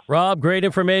coaching staff. Rob, great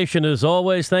information as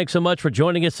always. Thanks so much for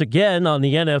joining us again on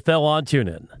the NFL on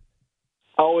TuneIn.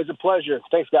 Always a pleasure.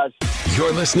 Thanks, guys.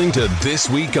 You're listening to This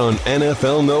Week on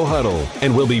NFL No Huddle,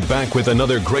 and we'll be back with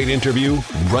another great interview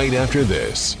right after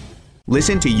this.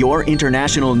 Listen to your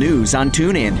international news on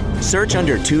TuneIn. Search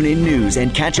under TuneIn News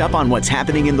and catch up on what's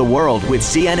happening in the world with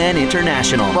CNN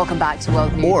International. Welcome back to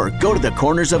World News. Or go to the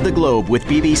corners of the globe with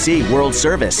BBC World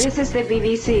Service. This is the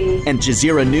BBC. And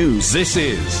Jazeera News. This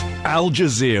is Al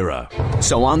Jazeera.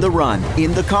 So on the run,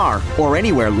 in the car, or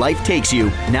anywhere life takes you,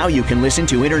 now you can listen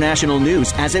to international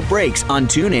news as it breaks on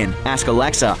TuneIn. Ask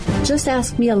Alexa. Just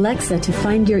ask me, Alexa, to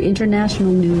find your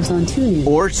international news on TuneIn.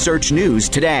 Or search news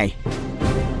today.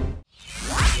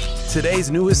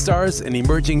 Today's newest stars and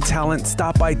emerging talent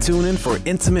stop by TuneIn for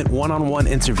intimate one-on-one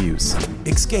interviews.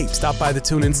 Escape stopped by the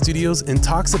TuneIn studios and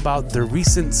talks about their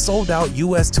recent sold-out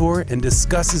U.S. tour and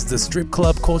discusses the strip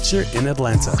club culture in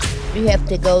Atlanta. You have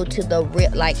to go to the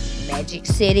Magic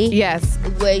City. Yes.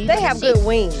 Where they have good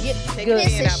wings.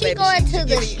 Listen, she going to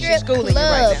the strip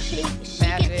club. She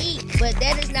can eat, but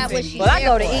that is not what she's there for. I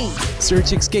go to eat.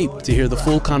 Search Escape to hear the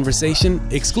full conversation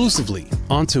exclusively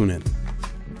on TuneIn.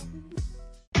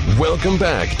 Welcome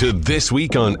back to This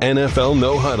Week on NFL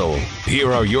No Huddle.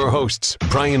 Here are your hosts,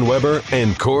 Brian Weber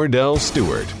and Cordell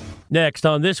Stewart. Next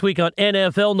on This Week on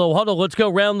NFL No Huddle, let's go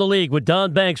around the league with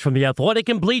Don Banks from The Athletic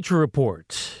and Bleacher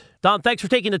Report. Don, thanks for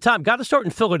taking the time. Got to start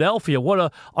in Philadelphia. What a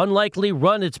unlikely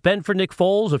run it's been for Nick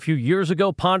Foles a few years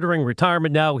ago, pondering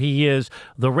retirement. Now he is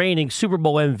the reigning Super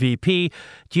Bowl MVP.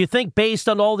 Do you think, based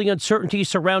on all the uncertainty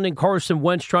surrounding Carson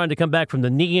Wentz trying to come back from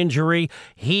the knee injury,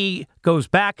 he goes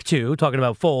back to, talking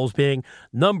about Foles, being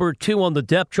number 2 on the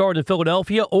depth chart in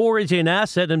Philadelphia, or is he an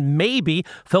asset and maybe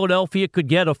Philadelphia could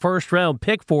get a first-round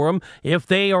pick for him if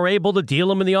they are able to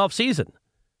deal him in the offseason?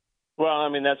 Well, I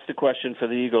mean, that's the question for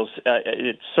the Eagles.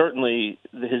 It's certainly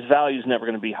his value is never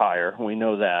going to be higher. We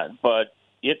know that. But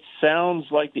it sounds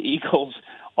like the Eagles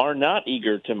are not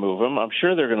eager to move him. I'm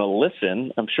sure they're going to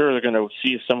listen. I'm sure they're going to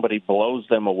see if somebody blows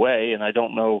them away. And I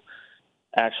don't know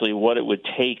actually what it would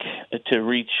take to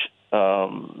reach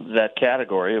that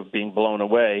category of being blown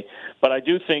away. But I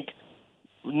do think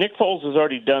Nick Foles has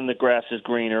already done the grass is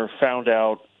greener, found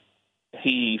out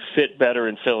he fit better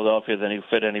in Philadelphia than he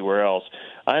fit anywhere else.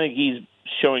 I think he's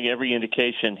showing every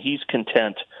indication he's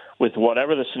content with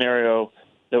whatever the scenario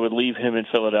that would leave him in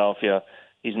Philadelphia.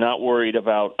 He's not worried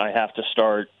about, I have to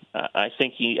start. I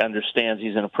think he understands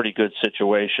he's in a pretty good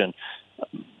situation.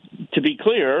 To be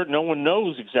clear, no one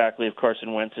knows exactly if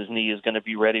Carson Wentz's knee is going to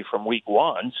be ready from week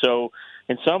 1. So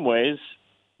in some ways,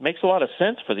 it makes a lot of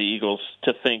sense for the Eagles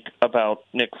to think about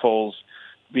Nick Foles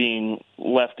being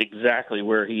left exactly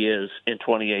where he is in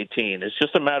 2018. It's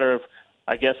just a matter of,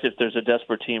 I guess, if there's a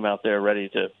desperate team out there ready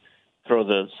to throw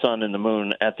the sun and the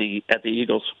moon at the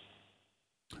Eagles.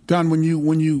 Don, when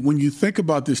you think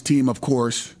about this team, of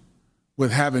course,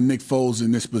 with having Nick Foles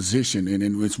in this position, and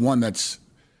it's one that's,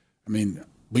 I mean,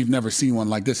 we've never seen one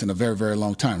like this in a very, very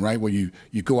long time, right? Where you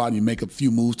go out and you make a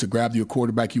few moves to grab your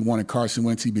quarterback you want, and Carson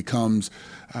Wentz, he becomes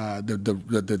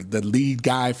the lead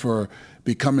guy for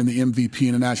becoming the MVP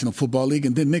in the National Football League.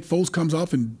 And then Nick Foles comes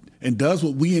off and does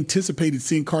what we anticipated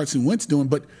seeing Carson Wentz doing.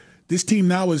 But this team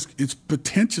now is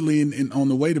potentially on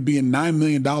the way to being $9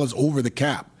 million over the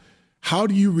cap. How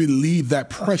do you relieve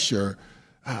that pressure,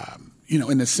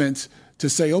 in a sense, to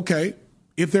say, okay,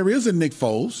 if there is a Nick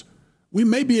Foles, we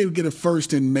may be able to get a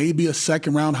first and maybe a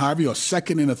second round, however, or a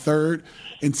second and a third,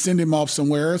 and send him off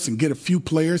somewhere else and get a few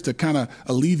players to kind of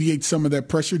alleviate some of that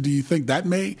pressure. Do you think that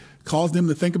may cause them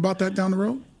to think about that down the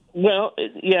road? Well,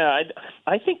 yeah,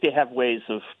 I think they have ways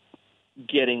of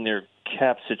getting their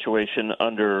cap situation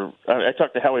under. I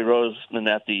talked to Howie Roseman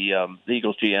at the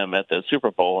Eagles GM at the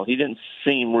Super Bowl. He didn't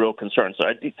seem real concerned. So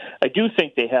I do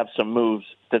think they have some moves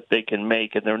that they can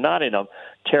make, and they're not in a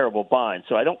terrible bind.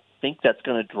 So I don't think that's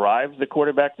going to drive the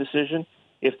quarterback decision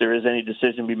if there is any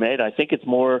decision to be made. I think it's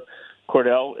more,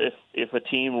 Cordell, if a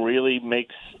team really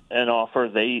makes an offer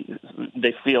they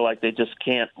feel like they just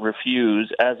can't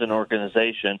refuse as an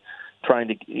organization, trying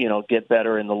to get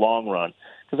better in the long run.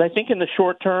 Because I think in the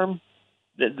short term,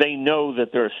 they know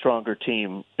that they're a stronger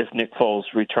team if Nick Foles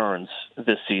returns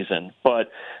this season. But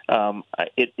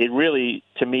it really,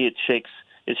 to me, it shakes.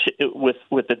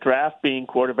 With the draft being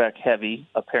quarterback heavy,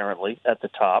 apparently, at the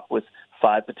top, with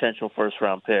 5 potential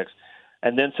first-round picks,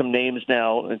 and then some names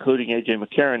now, including A.J.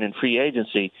 McCarron in free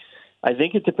agency, I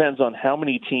think it depends on how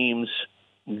many teams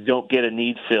don't get a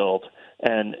need filled,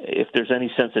 and if there's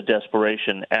any sense of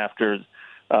desperation after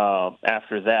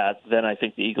that, then I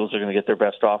think the Eagles are going to get their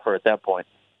best offer at that point.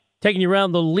 Taking you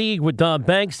around the league with Don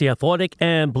Banks, The Athletic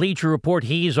and Bleacher Report.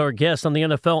 He's our guest on the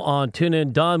NFL on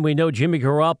TuneIn. Don, we know Jimmy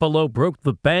Garoppolo broke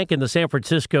the bank in the San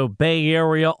Francisco Bay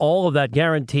Area. All of that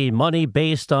guaranteed money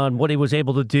based on what he was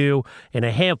able to do in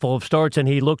a handful of starts, and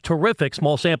he looked terrific,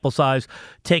 small sample size,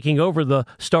 taking over the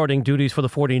starting duties for the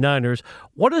 49ers.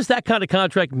 What does that kind of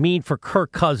contract mean for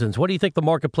Kirk Cousins? What do you think the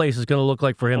marketplace is going to look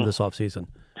like for him this offseason?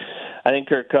 I think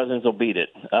Kirk Cousins will beat it.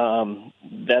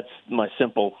 That's my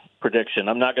simple prediction.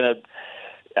 I'm not going to.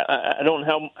 I don't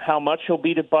know how much he'll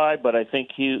beat it by, but I think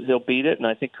he'll beat it, and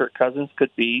I think Kirk Cousins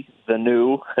could be the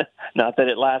new. Not that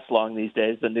it lasts long these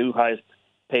days. The new highest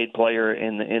paid player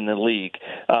in the league.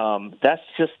 That's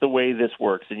just the way this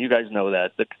works, and you guys know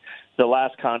that. The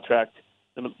last contract,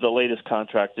 the latest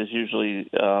contract, is usually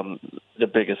the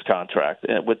biggest contract,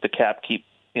 with the cap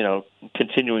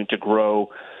continuing to grow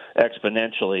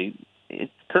exponentially.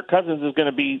 Kirk Cousins is going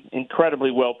to be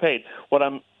incredibly well paid. What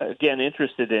I'm again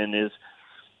interested in is,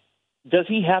 does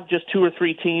he have just 2 or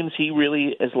 3 teams he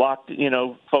really is locked,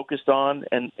 focused on,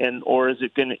 and or is he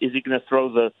going to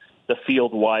throw the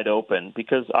field wide open?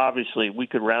 Because obviously we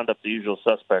could round up the usual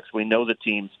suspects. We know the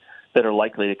teams that are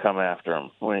likely to come after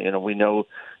him. We know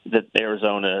that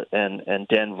Arizona and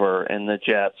Denver and the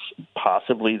Jets,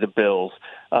 possibly the Bills,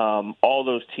 all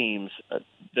those teams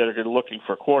that are looking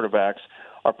for quarterbacks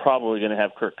are probably going to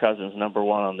have Kirk Cousins number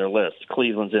one on their list.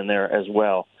 Cleveland's in there as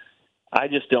well. I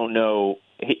just don't know.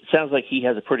 It sounds like he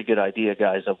has a pretty good idea,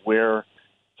 guys, of where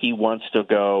he wants to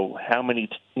go, how many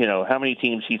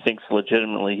teams he thinks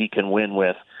legitimately he can win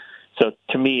with. So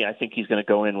to me, I think he's going to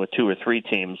go in with 2 or 3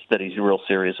 teams that he's real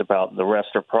serious about. The rest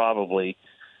are probably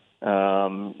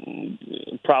on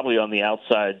the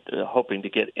outside, hoping to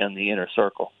get in the inner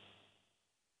circle.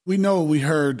 We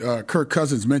heard Kirk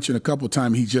Cousins mention a couple of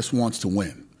times he just wants to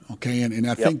win. Okay, and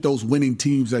I think those winning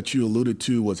teams that you alluded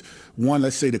to was one,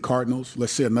 let's say the Cardinals.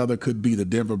 Let's say another could be the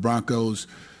Denver Broncos,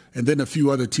 and then a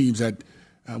few other teams that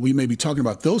we may be talking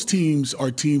about. Those teams are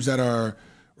teams that are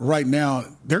right now,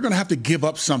 they're going to have to give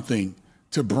up something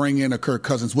to bring in a Kirk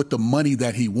Cousins with the money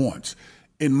that he wants.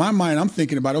 In my mind, I'm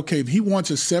thinking about, okay, if he wants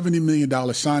a $70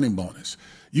 million signing bonus,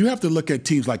 you have to look at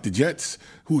teams like the Jets,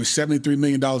 who is $73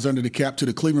 million under the cap, to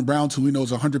the Cleveland Browns, who we know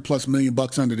is $100+ million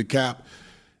under the cap.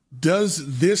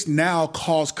 Does this now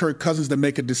cause Kirk Cousins to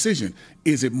make a decision?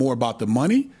 Is it more about the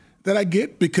money that I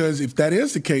get? Because if that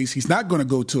is the case, he's not going to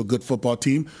go to a good football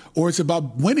team, or it's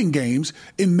about winning games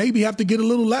and maybe have to get a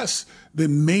little less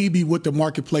than maybe what the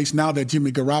marketplace, now that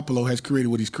Jimmy Garoppolo has created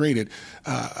what he's created,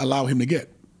 allow him to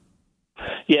get.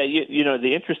 Yeah,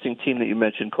 the interesting team that you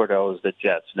mentioned, Cordell, is the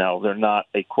Jets. Now, they're not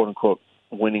a quote-unquote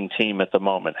winning team at the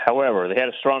moment. However, they had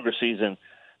a stronger season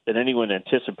than anyone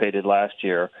anticipated last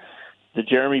year. The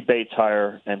Jeremy Bates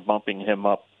hire and bumping him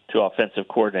up to offensive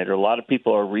coordinator, a lot of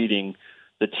people are reading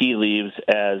the tea leaves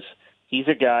as he's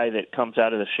a guy that comes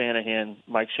out of the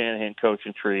Mike Shanahan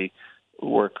coaching tree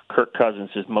where Kirk Cousins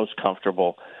is most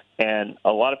comfortable. And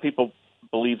a lot of people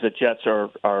believe the Jets are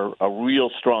a real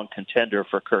strong contender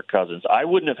for Kirk Cousins. I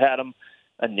wouldn't have had him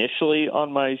initially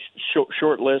on my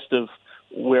short list of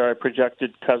where I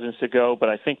projected Cousins to go, but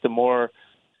I think the more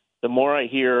I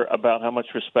hear about how much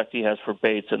respect he has for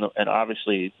Bates, and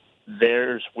obviously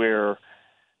there's where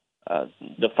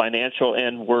the financial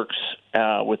end works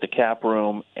with the cap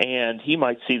room, and he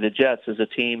might see the Jets as a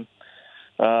team,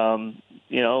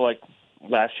 like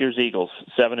last year's Eagles,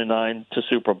 7-9 to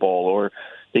Super Bowl, or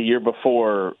the year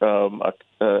before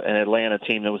an Atlanta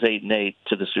team that was 8-8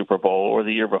 to the Super Bowl, or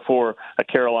the year before a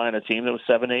Carolina team that was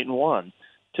 7-8-1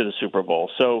 to the Super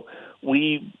Bowl. So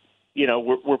we're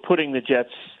putting the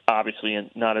Jets obviously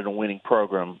not in a winning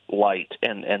program light,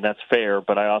 and that's fair,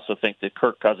 but I also think that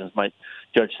Kirk Cousins might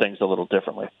judge things a little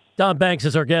differently. Don Banks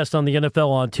is our guest on the NFL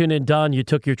on TuneIn. Don, you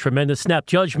took your tremendous snap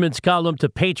judgments column to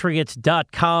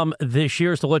Patriots.com this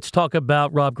year, so let's talk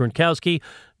about Rob Gronkowski.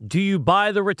 Do you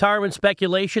buy the retirement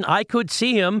speculation? I could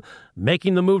see him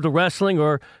making the move to wrestling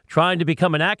or trying to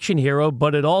become an action hero,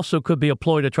 but it also could be a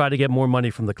ploy to try to get more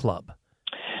money from the club.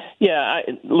 Yeah,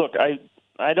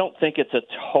 I don't think it's a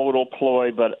total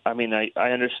ploy, but I mean,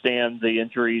 I understand the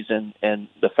injuries and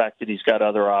the fact that he's got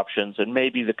other options, and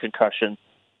maybe the concussion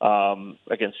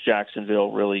against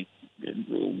Jacksonville really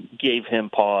gave him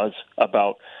pause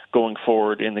about going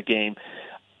forward in the game.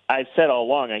 I've said all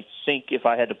along, I think if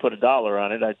I had to put $1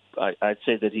 on it, I'd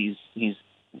say that he's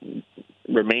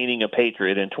remaining a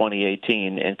Patriot in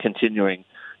 2018 and continuing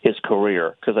his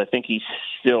career, because I think he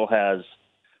still has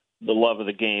the love of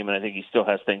the game, and I think he still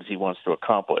has things he wants to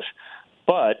accomplish.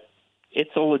 But it's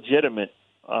a legitimate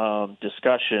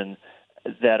discussion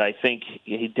that I think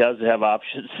he does have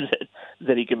options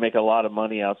that he can make a lot of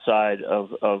money outside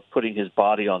of putting his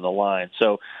body on the line.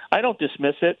 So I don't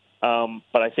dismiss it,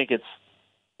 but I think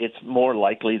it's more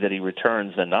likely that he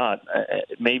returns than not.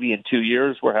 Maybe in 2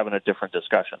 years we're having a different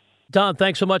discussion. Don,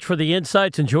 thanks so much for the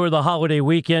insights. Enjoy the holiday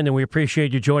weekend, and we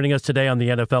appreciate you joining us today on the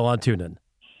NFL on TuneIn.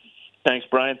 Thanks,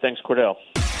 Brian. Thanks, Cordell.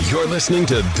 You're listening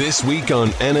to This Week on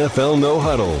NFL No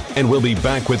Huddle, and we'll be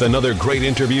back with another great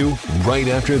interview right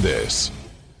after this.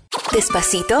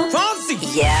 Despacito? Fancy!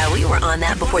 Yeah, we were on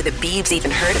that before the Biebs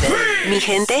even heard of it. Mi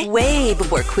Gente? Way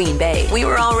before Queen Bey. We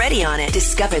were already on it.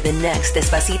 Discover the next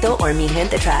Despacito or Mi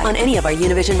Gente track on any of our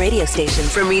Univision radio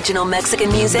stations. From regional Mexican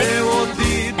music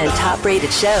and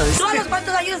top-rated shows ¿Tú a los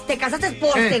cuántos años te casaste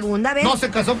por segunda vez? No, se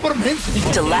casó por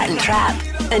Messi. to Latin trap,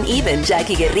 and even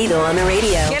Jackie Guerrido on the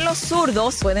radio. Que los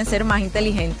zurdos pueden ser más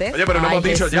inteligentes. Oye, pero no hemos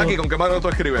dicho, Jackie, ¿con qué mano tú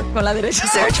escribes? Con la derecha.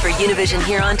 Search for Univision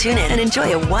here on TuneIn and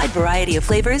enjoy a wide variety of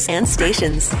flavors and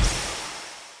stations.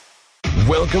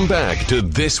 Welcome back to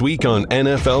This Week on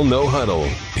NFL No Huddle.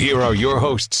 Here are your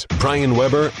hosts, Brian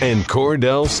Weber and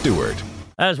Cordell Stewart.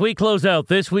 As we close out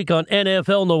this week on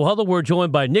NFL No Huddle, we're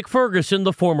joined by Nick Ferguson,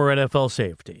 the former NFL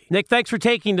safety. Nick, thanks for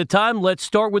taking the time. Let's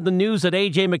start with the news that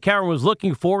A.J. McCarron was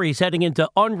looking for. He's heading into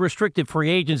unrestricted free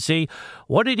agency.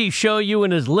 What did he show you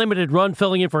in his limited run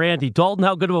filling in for Andy Dalton?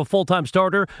 How good of a full-time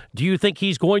starter do you think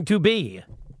he's going to be?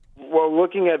 Well,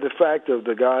 looking at the fact of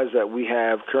the guys that we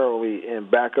have currently in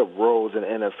backup roles in the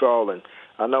NFL, and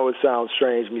I know it sounds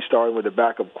strange me starting with the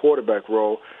backup quarterback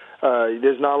role,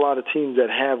 there's not a lot of teams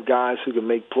that have guys who can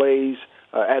make plays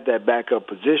at that backup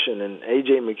position, and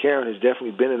A.J. McCarron has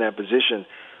definitely been in that position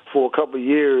for a couple of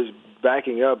years,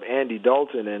 backing up Andy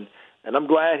Dalton, and I'm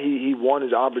glad he won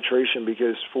his arbitration,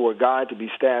 because for a guy to be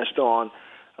stashed on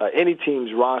any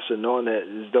team's roster, knowing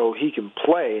that as though he can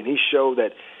play, and he showed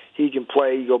that he can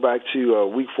play. You go back to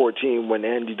Week 14 when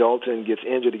Andy Dalton gets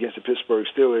injured against the Pittsburgh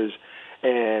Steelers,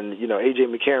 and, A.J.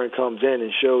 McCarron comes in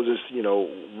and shows us,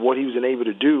 what he was able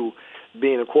to do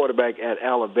being a quarterback at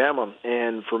Alabama.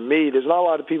 And for me, there's not a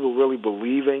lot of people really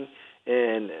believing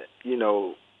in,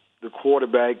 the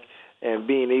quarterback and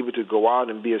being able to go out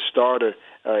and be a starter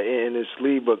in this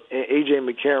league. But A.J.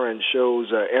 McCarron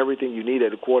shows everything you need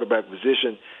at the quarterback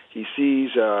position. He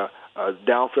sees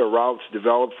downfield routes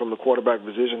developed from the quarterback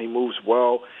position. He moves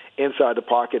well inside the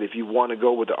pocket. If you want to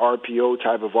go with the RPO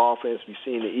type of offense, we've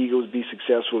seen the Eagles be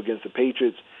successful against the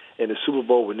Patriots in the Super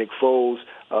Bowl with Nick Foles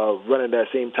running that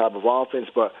same type of offense.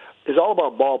 But it's all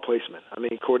about ball placement. I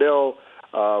mean, Cordell,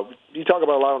 you talk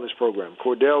about a lot on this program.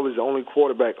 Cordell is the only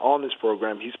quarterback on this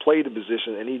program. He's played the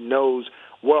position, and he knows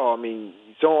well. I mean,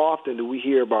 so often do we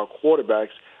hear about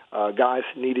quarterbacks, guys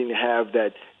needing to have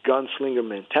that gunslinger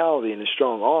mentality and a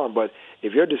strong arm. But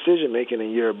if your decision-making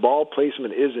and your ball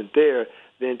placement isn't there,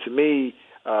 then to me,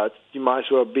 you might as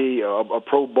well be a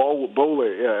pro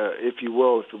bowler, if you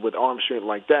will, with arm strength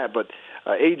like that. But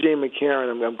A.J.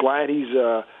 McCarron, I'm glad he's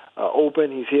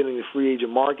open. He's hitting the free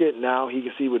agent market. Now he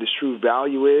can see what his true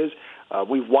value is.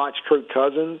 We've watched Kirk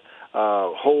Cousins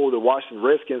hold the Washington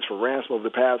Redskins for ransom over the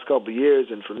past couple of years.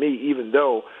 And for me, even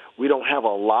though we don't have a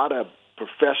lot of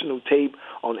professional tape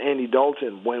on Andy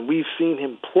Dalton, when we've seen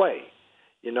him play,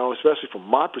 especially from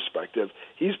my perspective,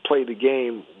 he's played the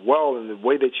game well in the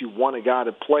way that you want a guy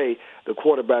to play the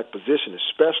quarterback position,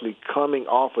 especially coming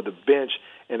off of the bench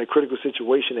in a critical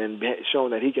situation and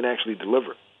showing that he can actually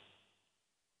deliver.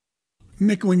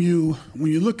 Nick, when you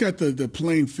look at the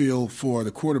playing field for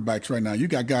the quarterbacks right now, you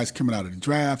got guys coming out of the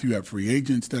draft, you have free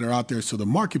agents that are out there, so the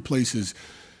marketplace is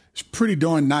pretty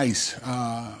darn nice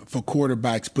for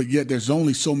quarterbacks, but yet there's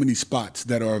only so many spots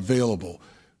that are available.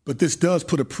 But this does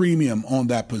put a premium on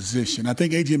that position. I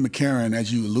think A.J. McCarron,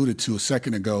 as you alluded to a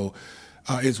second ago,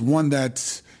 is one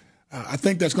that's I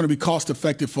think that's going to be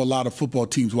cost-effective for a lot of football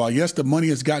teams. While, yes, the money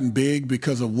has gotten big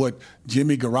because of what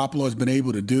Jimmy Garoppolo has been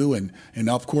able to do, and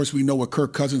of course we know what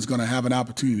Kirk Cousins is going to have an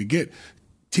opportunity to get,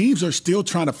 teams are still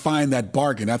trying to find that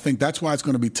bargain. I think that's why it's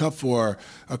going to be tough for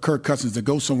Kirk Cousins to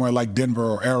go somewhere like Denver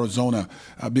or Arizona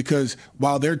because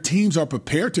while their teams are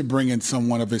prepared to bring in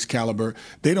someone of his caliber,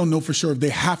 they don't know for sure if they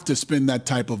have to spend that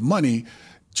type of money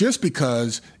just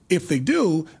because if they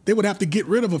do, they would have to get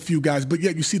rid of a few guys. But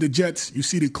yet you see the Jets, you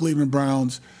see the Cleveland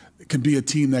Browns can be a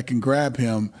team that can grab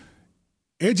him.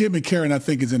 A.J. McCarron, I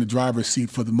think, is in the driver's seat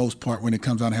for the most part when it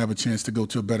comes down to have a chance to go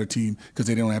to a better team because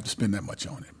they don't have to spend that much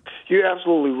on him. You're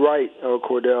absolutely right,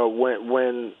 Cordell.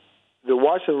 When the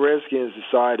Washington Redskins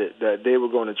decided that they were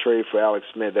going to trade for Alex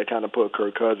Smith, that kind of put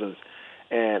Kirk Cousins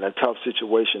in a tough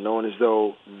situation, knowing as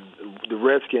though the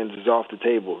Redskins is off the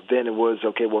table. Then it was,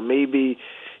 okay, well, maybe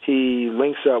he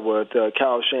links up with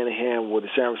Kyle Shanahan with the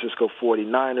San Francisco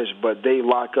 49ers, but they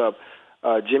lock up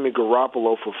Jimmy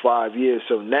Garoppolo for 5 years.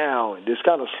 So now there's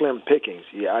kind of slim pickings.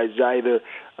 Yeah, it's either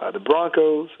the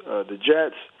Broncos, the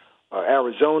Jets,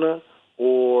 Arizona,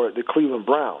 or the Cleveland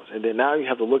Browns. And then now you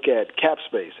have to look at cap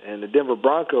space. And the Denver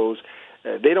Broncos,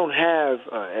 they don't have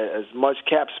as much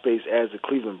cap space as the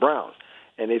Cleveland Browns.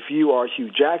 And if you are Hugh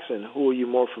Jackson, who are you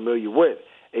more familiar with,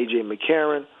 A.J.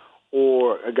 McCarron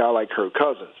or a guy like Kirk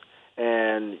Cousins?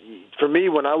 And for me,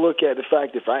 when I look at the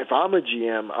fact if I'm a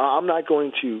GM, I'm not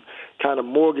going to kind of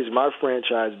mortgage my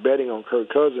franchise betting on Kirk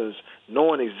Cousins,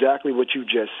 knowing exactly what you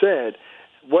just said.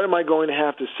 What am I going to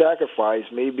have to sacrifice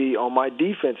maybe on my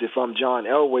defense if I'm John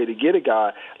Elway to get a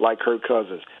guy like Kirk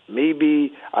Cousins?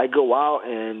 Maybe I go out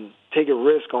and take a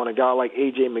risk on a guy like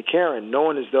A.J. McCarron,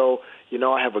 knowing as though,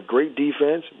 I have a great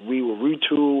defense. We will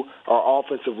retool our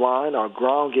offensive line. Our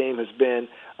ground game has been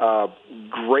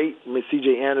great with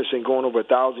C.J. Anderson going over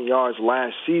 1,000 yards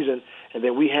last season. And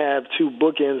then we have two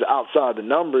bookends outside the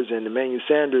numbers in Emmanuel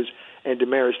Sanders and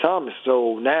Demaryius Thomas.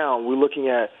 So now we're looking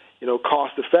at,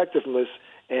 cost effectiveness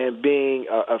and being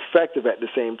effective at the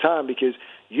same time because,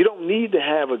 You don't need to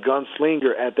have a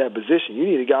gunslinger at that position. You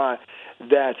need a guy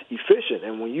that's efficient.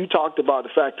 And when you talked about the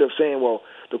fact of saying, well,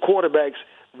 the quarterbacks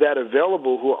that are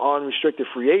available who are unrestricted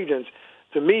free agents,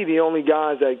 to me, the only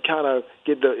guys that kind of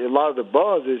get a lot of the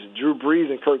buzz is Drew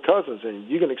Brees and Kirk Cousins. And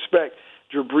you can expect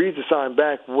Drew Brees to sign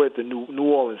back with the New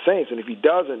Orleans Saints. And if he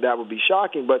doesn't, that would be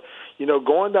shocking. But,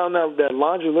 going down that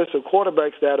laundry list of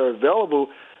quarterbacks that are available,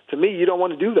 to me, you don't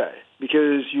want to do that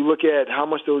because you look at how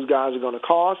much those guys are going to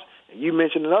cost. And you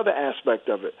mentioned another aspect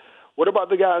of it. What about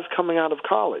the guys coming out of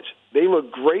college? They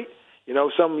look great.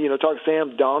 Talk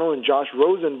Sam Darnold and Josh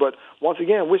Rosen. But once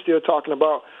again, we're still talking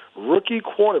about rookie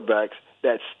quarterbacks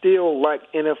that still lack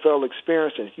NFL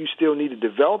experience, and you still need to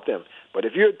develop them. But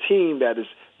if you're a team that is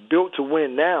built to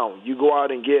win now, you go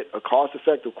out and get a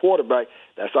cost-effective quarterback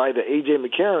that's either A.J.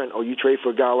 McCarron or you trade for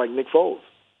a guy like Nick Foles.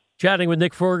 Chatting with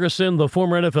Nick Ferguson, the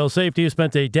former NFL safety who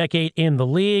spent a decade in the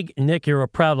league. Nick, you're a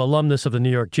proud alumnus of the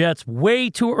New York Jets. Way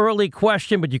too early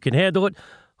question, but you can handle it.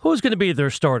 Who's going to be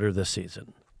their starter this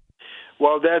season?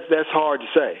 Well, that's hard to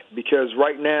say because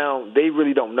right now they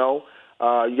really don't know.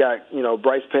 You got,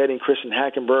 Bryce Petty and Christian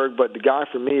Hackenberg, but the guy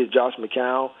for me is Josh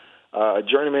McCown, a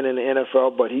journeyman in the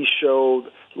NFL, but he showed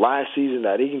last season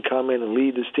that he can come in and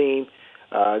lead this team.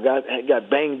 Got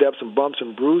banged up, some bumps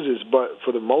and bruises, but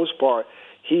for the most part,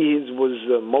 he was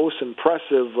the most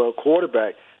impressive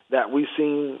quarterback that we've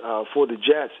seen for the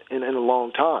Jets in a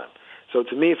long time. So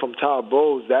to me, from Todd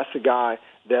Bowles, that's the guy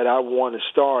that I want to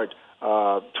start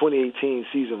 2018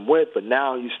 season with, but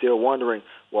now you're still wondering,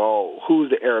 well, who's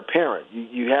the heir apparent?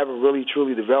 You haven't really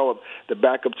truly developed the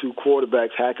backup two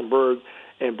quarterbacks, Hackenberg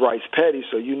and Bryce Petty,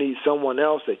 so you need someone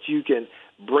else that you can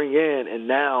bring in and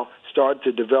now start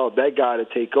to develop that guy to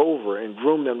take over and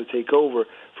groom them to take over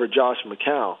for Josh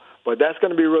McCown. But that's going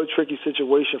to be a real tricky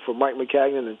situation for Mike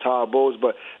McCagnon and Todd Bowles,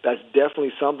 but that's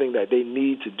definitely something that they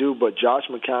need to do. But Josh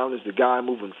McCown is the guy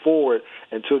moving forward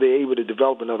until they're able to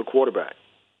develop another quarterback.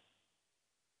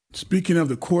 Speaking of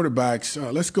the quarterbacks,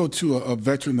 let's go to a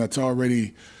veteran that's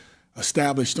already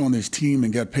established on this team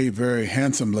and got paid very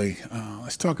handsomely.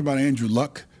 Let's talk about Andrew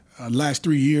Luck. Last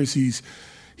 3 years, he's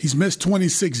missed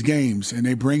 26 games, and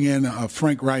they bring in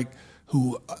Frank Reich,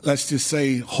 who, let's just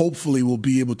say, hopefully will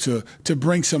be able to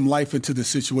bring some life into the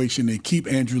situation and keep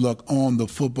Andrew Luck on the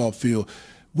football field.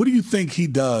 What do you think he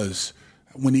does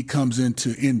when he comes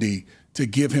into Indy to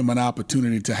give him an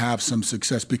opportunity to have some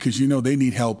success? Because, they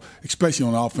need help, especially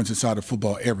on the offensive side of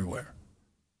football everywhere.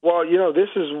 Well, this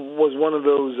was one of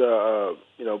those,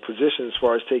 positions as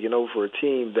far as taking over for a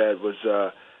team that was,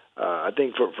 I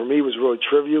think for me was really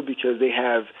trivial because they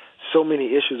have so many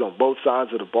issues on both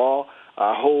sides of the ball.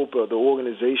 I hope the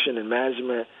organization and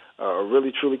management are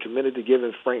really, truly committed to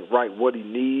giving Frank Reich what he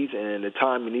needs and the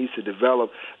time he needs to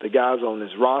develop the guys on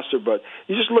his roster. But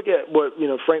you just look at what,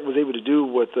 Frank was able to do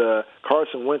with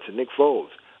Carson Wentz and Nick Foles.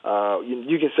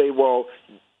 You can say, well,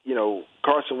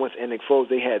 Carson Wentz and Nick Foles,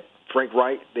 they had Frank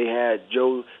Reich, they had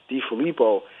Joe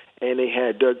DiFilippo, and they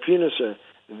had Doug Peterson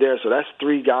there. So that's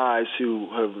three guys who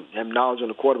have knowledge on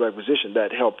the quarterback position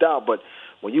that helped out. But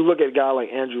when you look at a guy like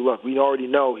Andrew Luck, we already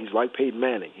know he's like Peyton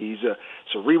Manning. He's a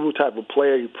cerebral type of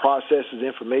player. He processes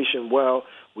information well.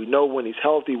 We know when he's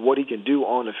healthy what he can do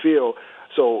on the field.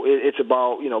 So it's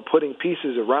about, putting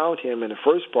pieces around him. And the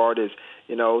first part is,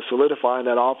 solidifying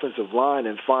that offensive line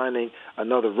and finding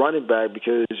another running back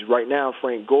because right now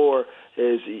Frank Gore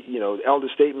is, elder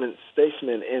statesman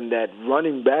in that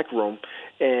running back room.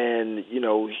 And,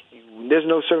 there's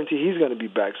no certainty he's going to be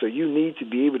back. So you need to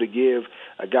be able to give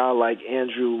a guy like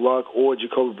Andrew Luck or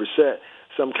Jacoby Brissett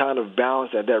some kind of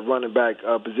balance at that running back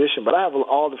position. But I have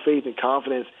all the faith and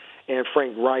confidence in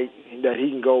Frank Reich that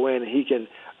he can go in and he can,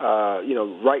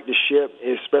 right the ship,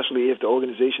 especially if the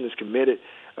organization is committed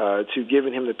to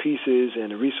giving him the pieces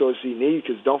and the resources he needs.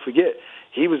 Because don't forget,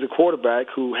 he was the quarterback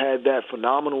who had that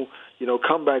phenomenal,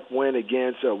 comeback win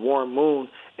against Warren Moon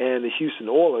and the Houston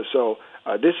Oilers. So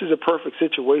this is a perfect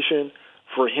situation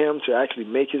for him to actually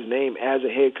make his name as a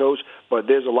head coach, but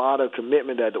there's a lot of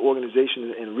commitment that the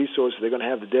organization and resources they're going to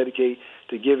have to dedicate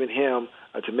to giving him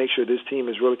to make sure this team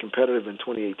is really competitive in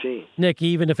 2018. Nick,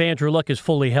 even if Andrew Luck is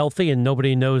fully healthy, and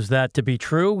nobody knows that to be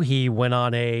true, he went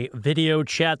on a video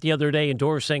chat the other day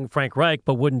endorsing Frank Reich,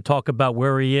 but wouldn't talk about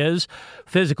where he is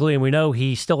physically, and we know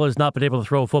he still has not been able to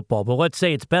throw a football. But let's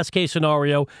say it's best case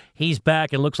scenario, he's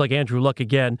back and looks like Andrew Luck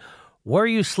again. Where are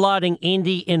you slotting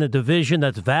Indy in a division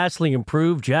that's vastly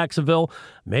improved? Jacksonville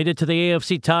made it to the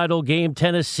AFC title game.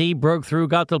 Tennessee broke through,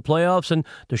 got to the playoffs, and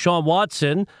Deshaun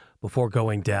Watson, before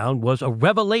going down, was a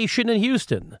revelation in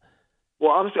Houston.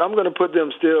 Well, I'm going to put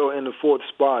them still in the fourth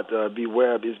spot,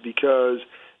 B-Webb, is because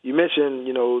you mentioned,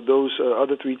 those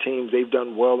other three teams, they've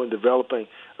done well in developing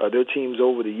their teams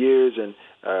over the years. And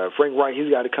Frank Reich,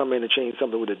 he's got to come in and change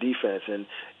something with the defense. And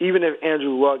even if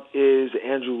Andrew Luck is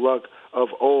Andrew Luck of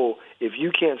old, if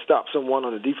you can't stop someone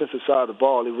on the defensive side of the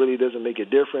ball, it really doesn't make a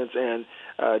difference. And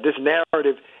this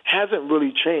narrative hasn't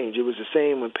really changed. It was the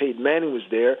same when Peyton Manning was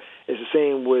there. It's the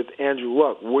same with Andrew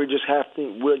Luck. We're just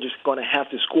going to have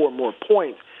to score more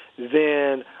points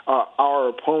than our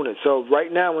opponent. So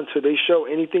right now, until they show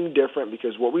anything different,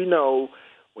 because what we know,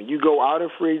 when you go out in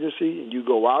free agency and you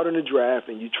go out in the draft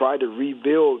and you try to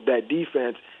rebuild that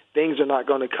defense, things are not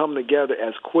going to come together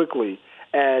as quickly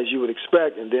as you would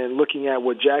expect. And then looking at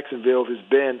what Jacksonville has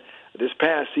been this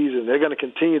past season, they're going to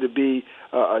continue to be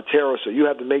a terror. So you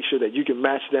have to make sure that you can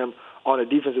match them on the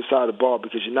defensive side of the ball,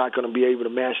 because you're not going to be able to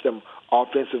match them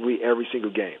offensively every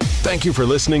single game. Thank you for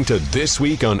listening to This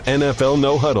Week on NFL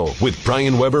No Huddle with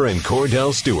Brian Weber and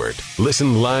Cordell Stewart.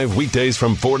 Listen live weekdays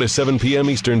from 4 to 7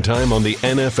 p.m. Eastern Time on the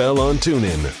NFL on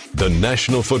TuneIn. The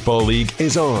National Football League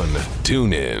is on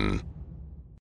TuneIn.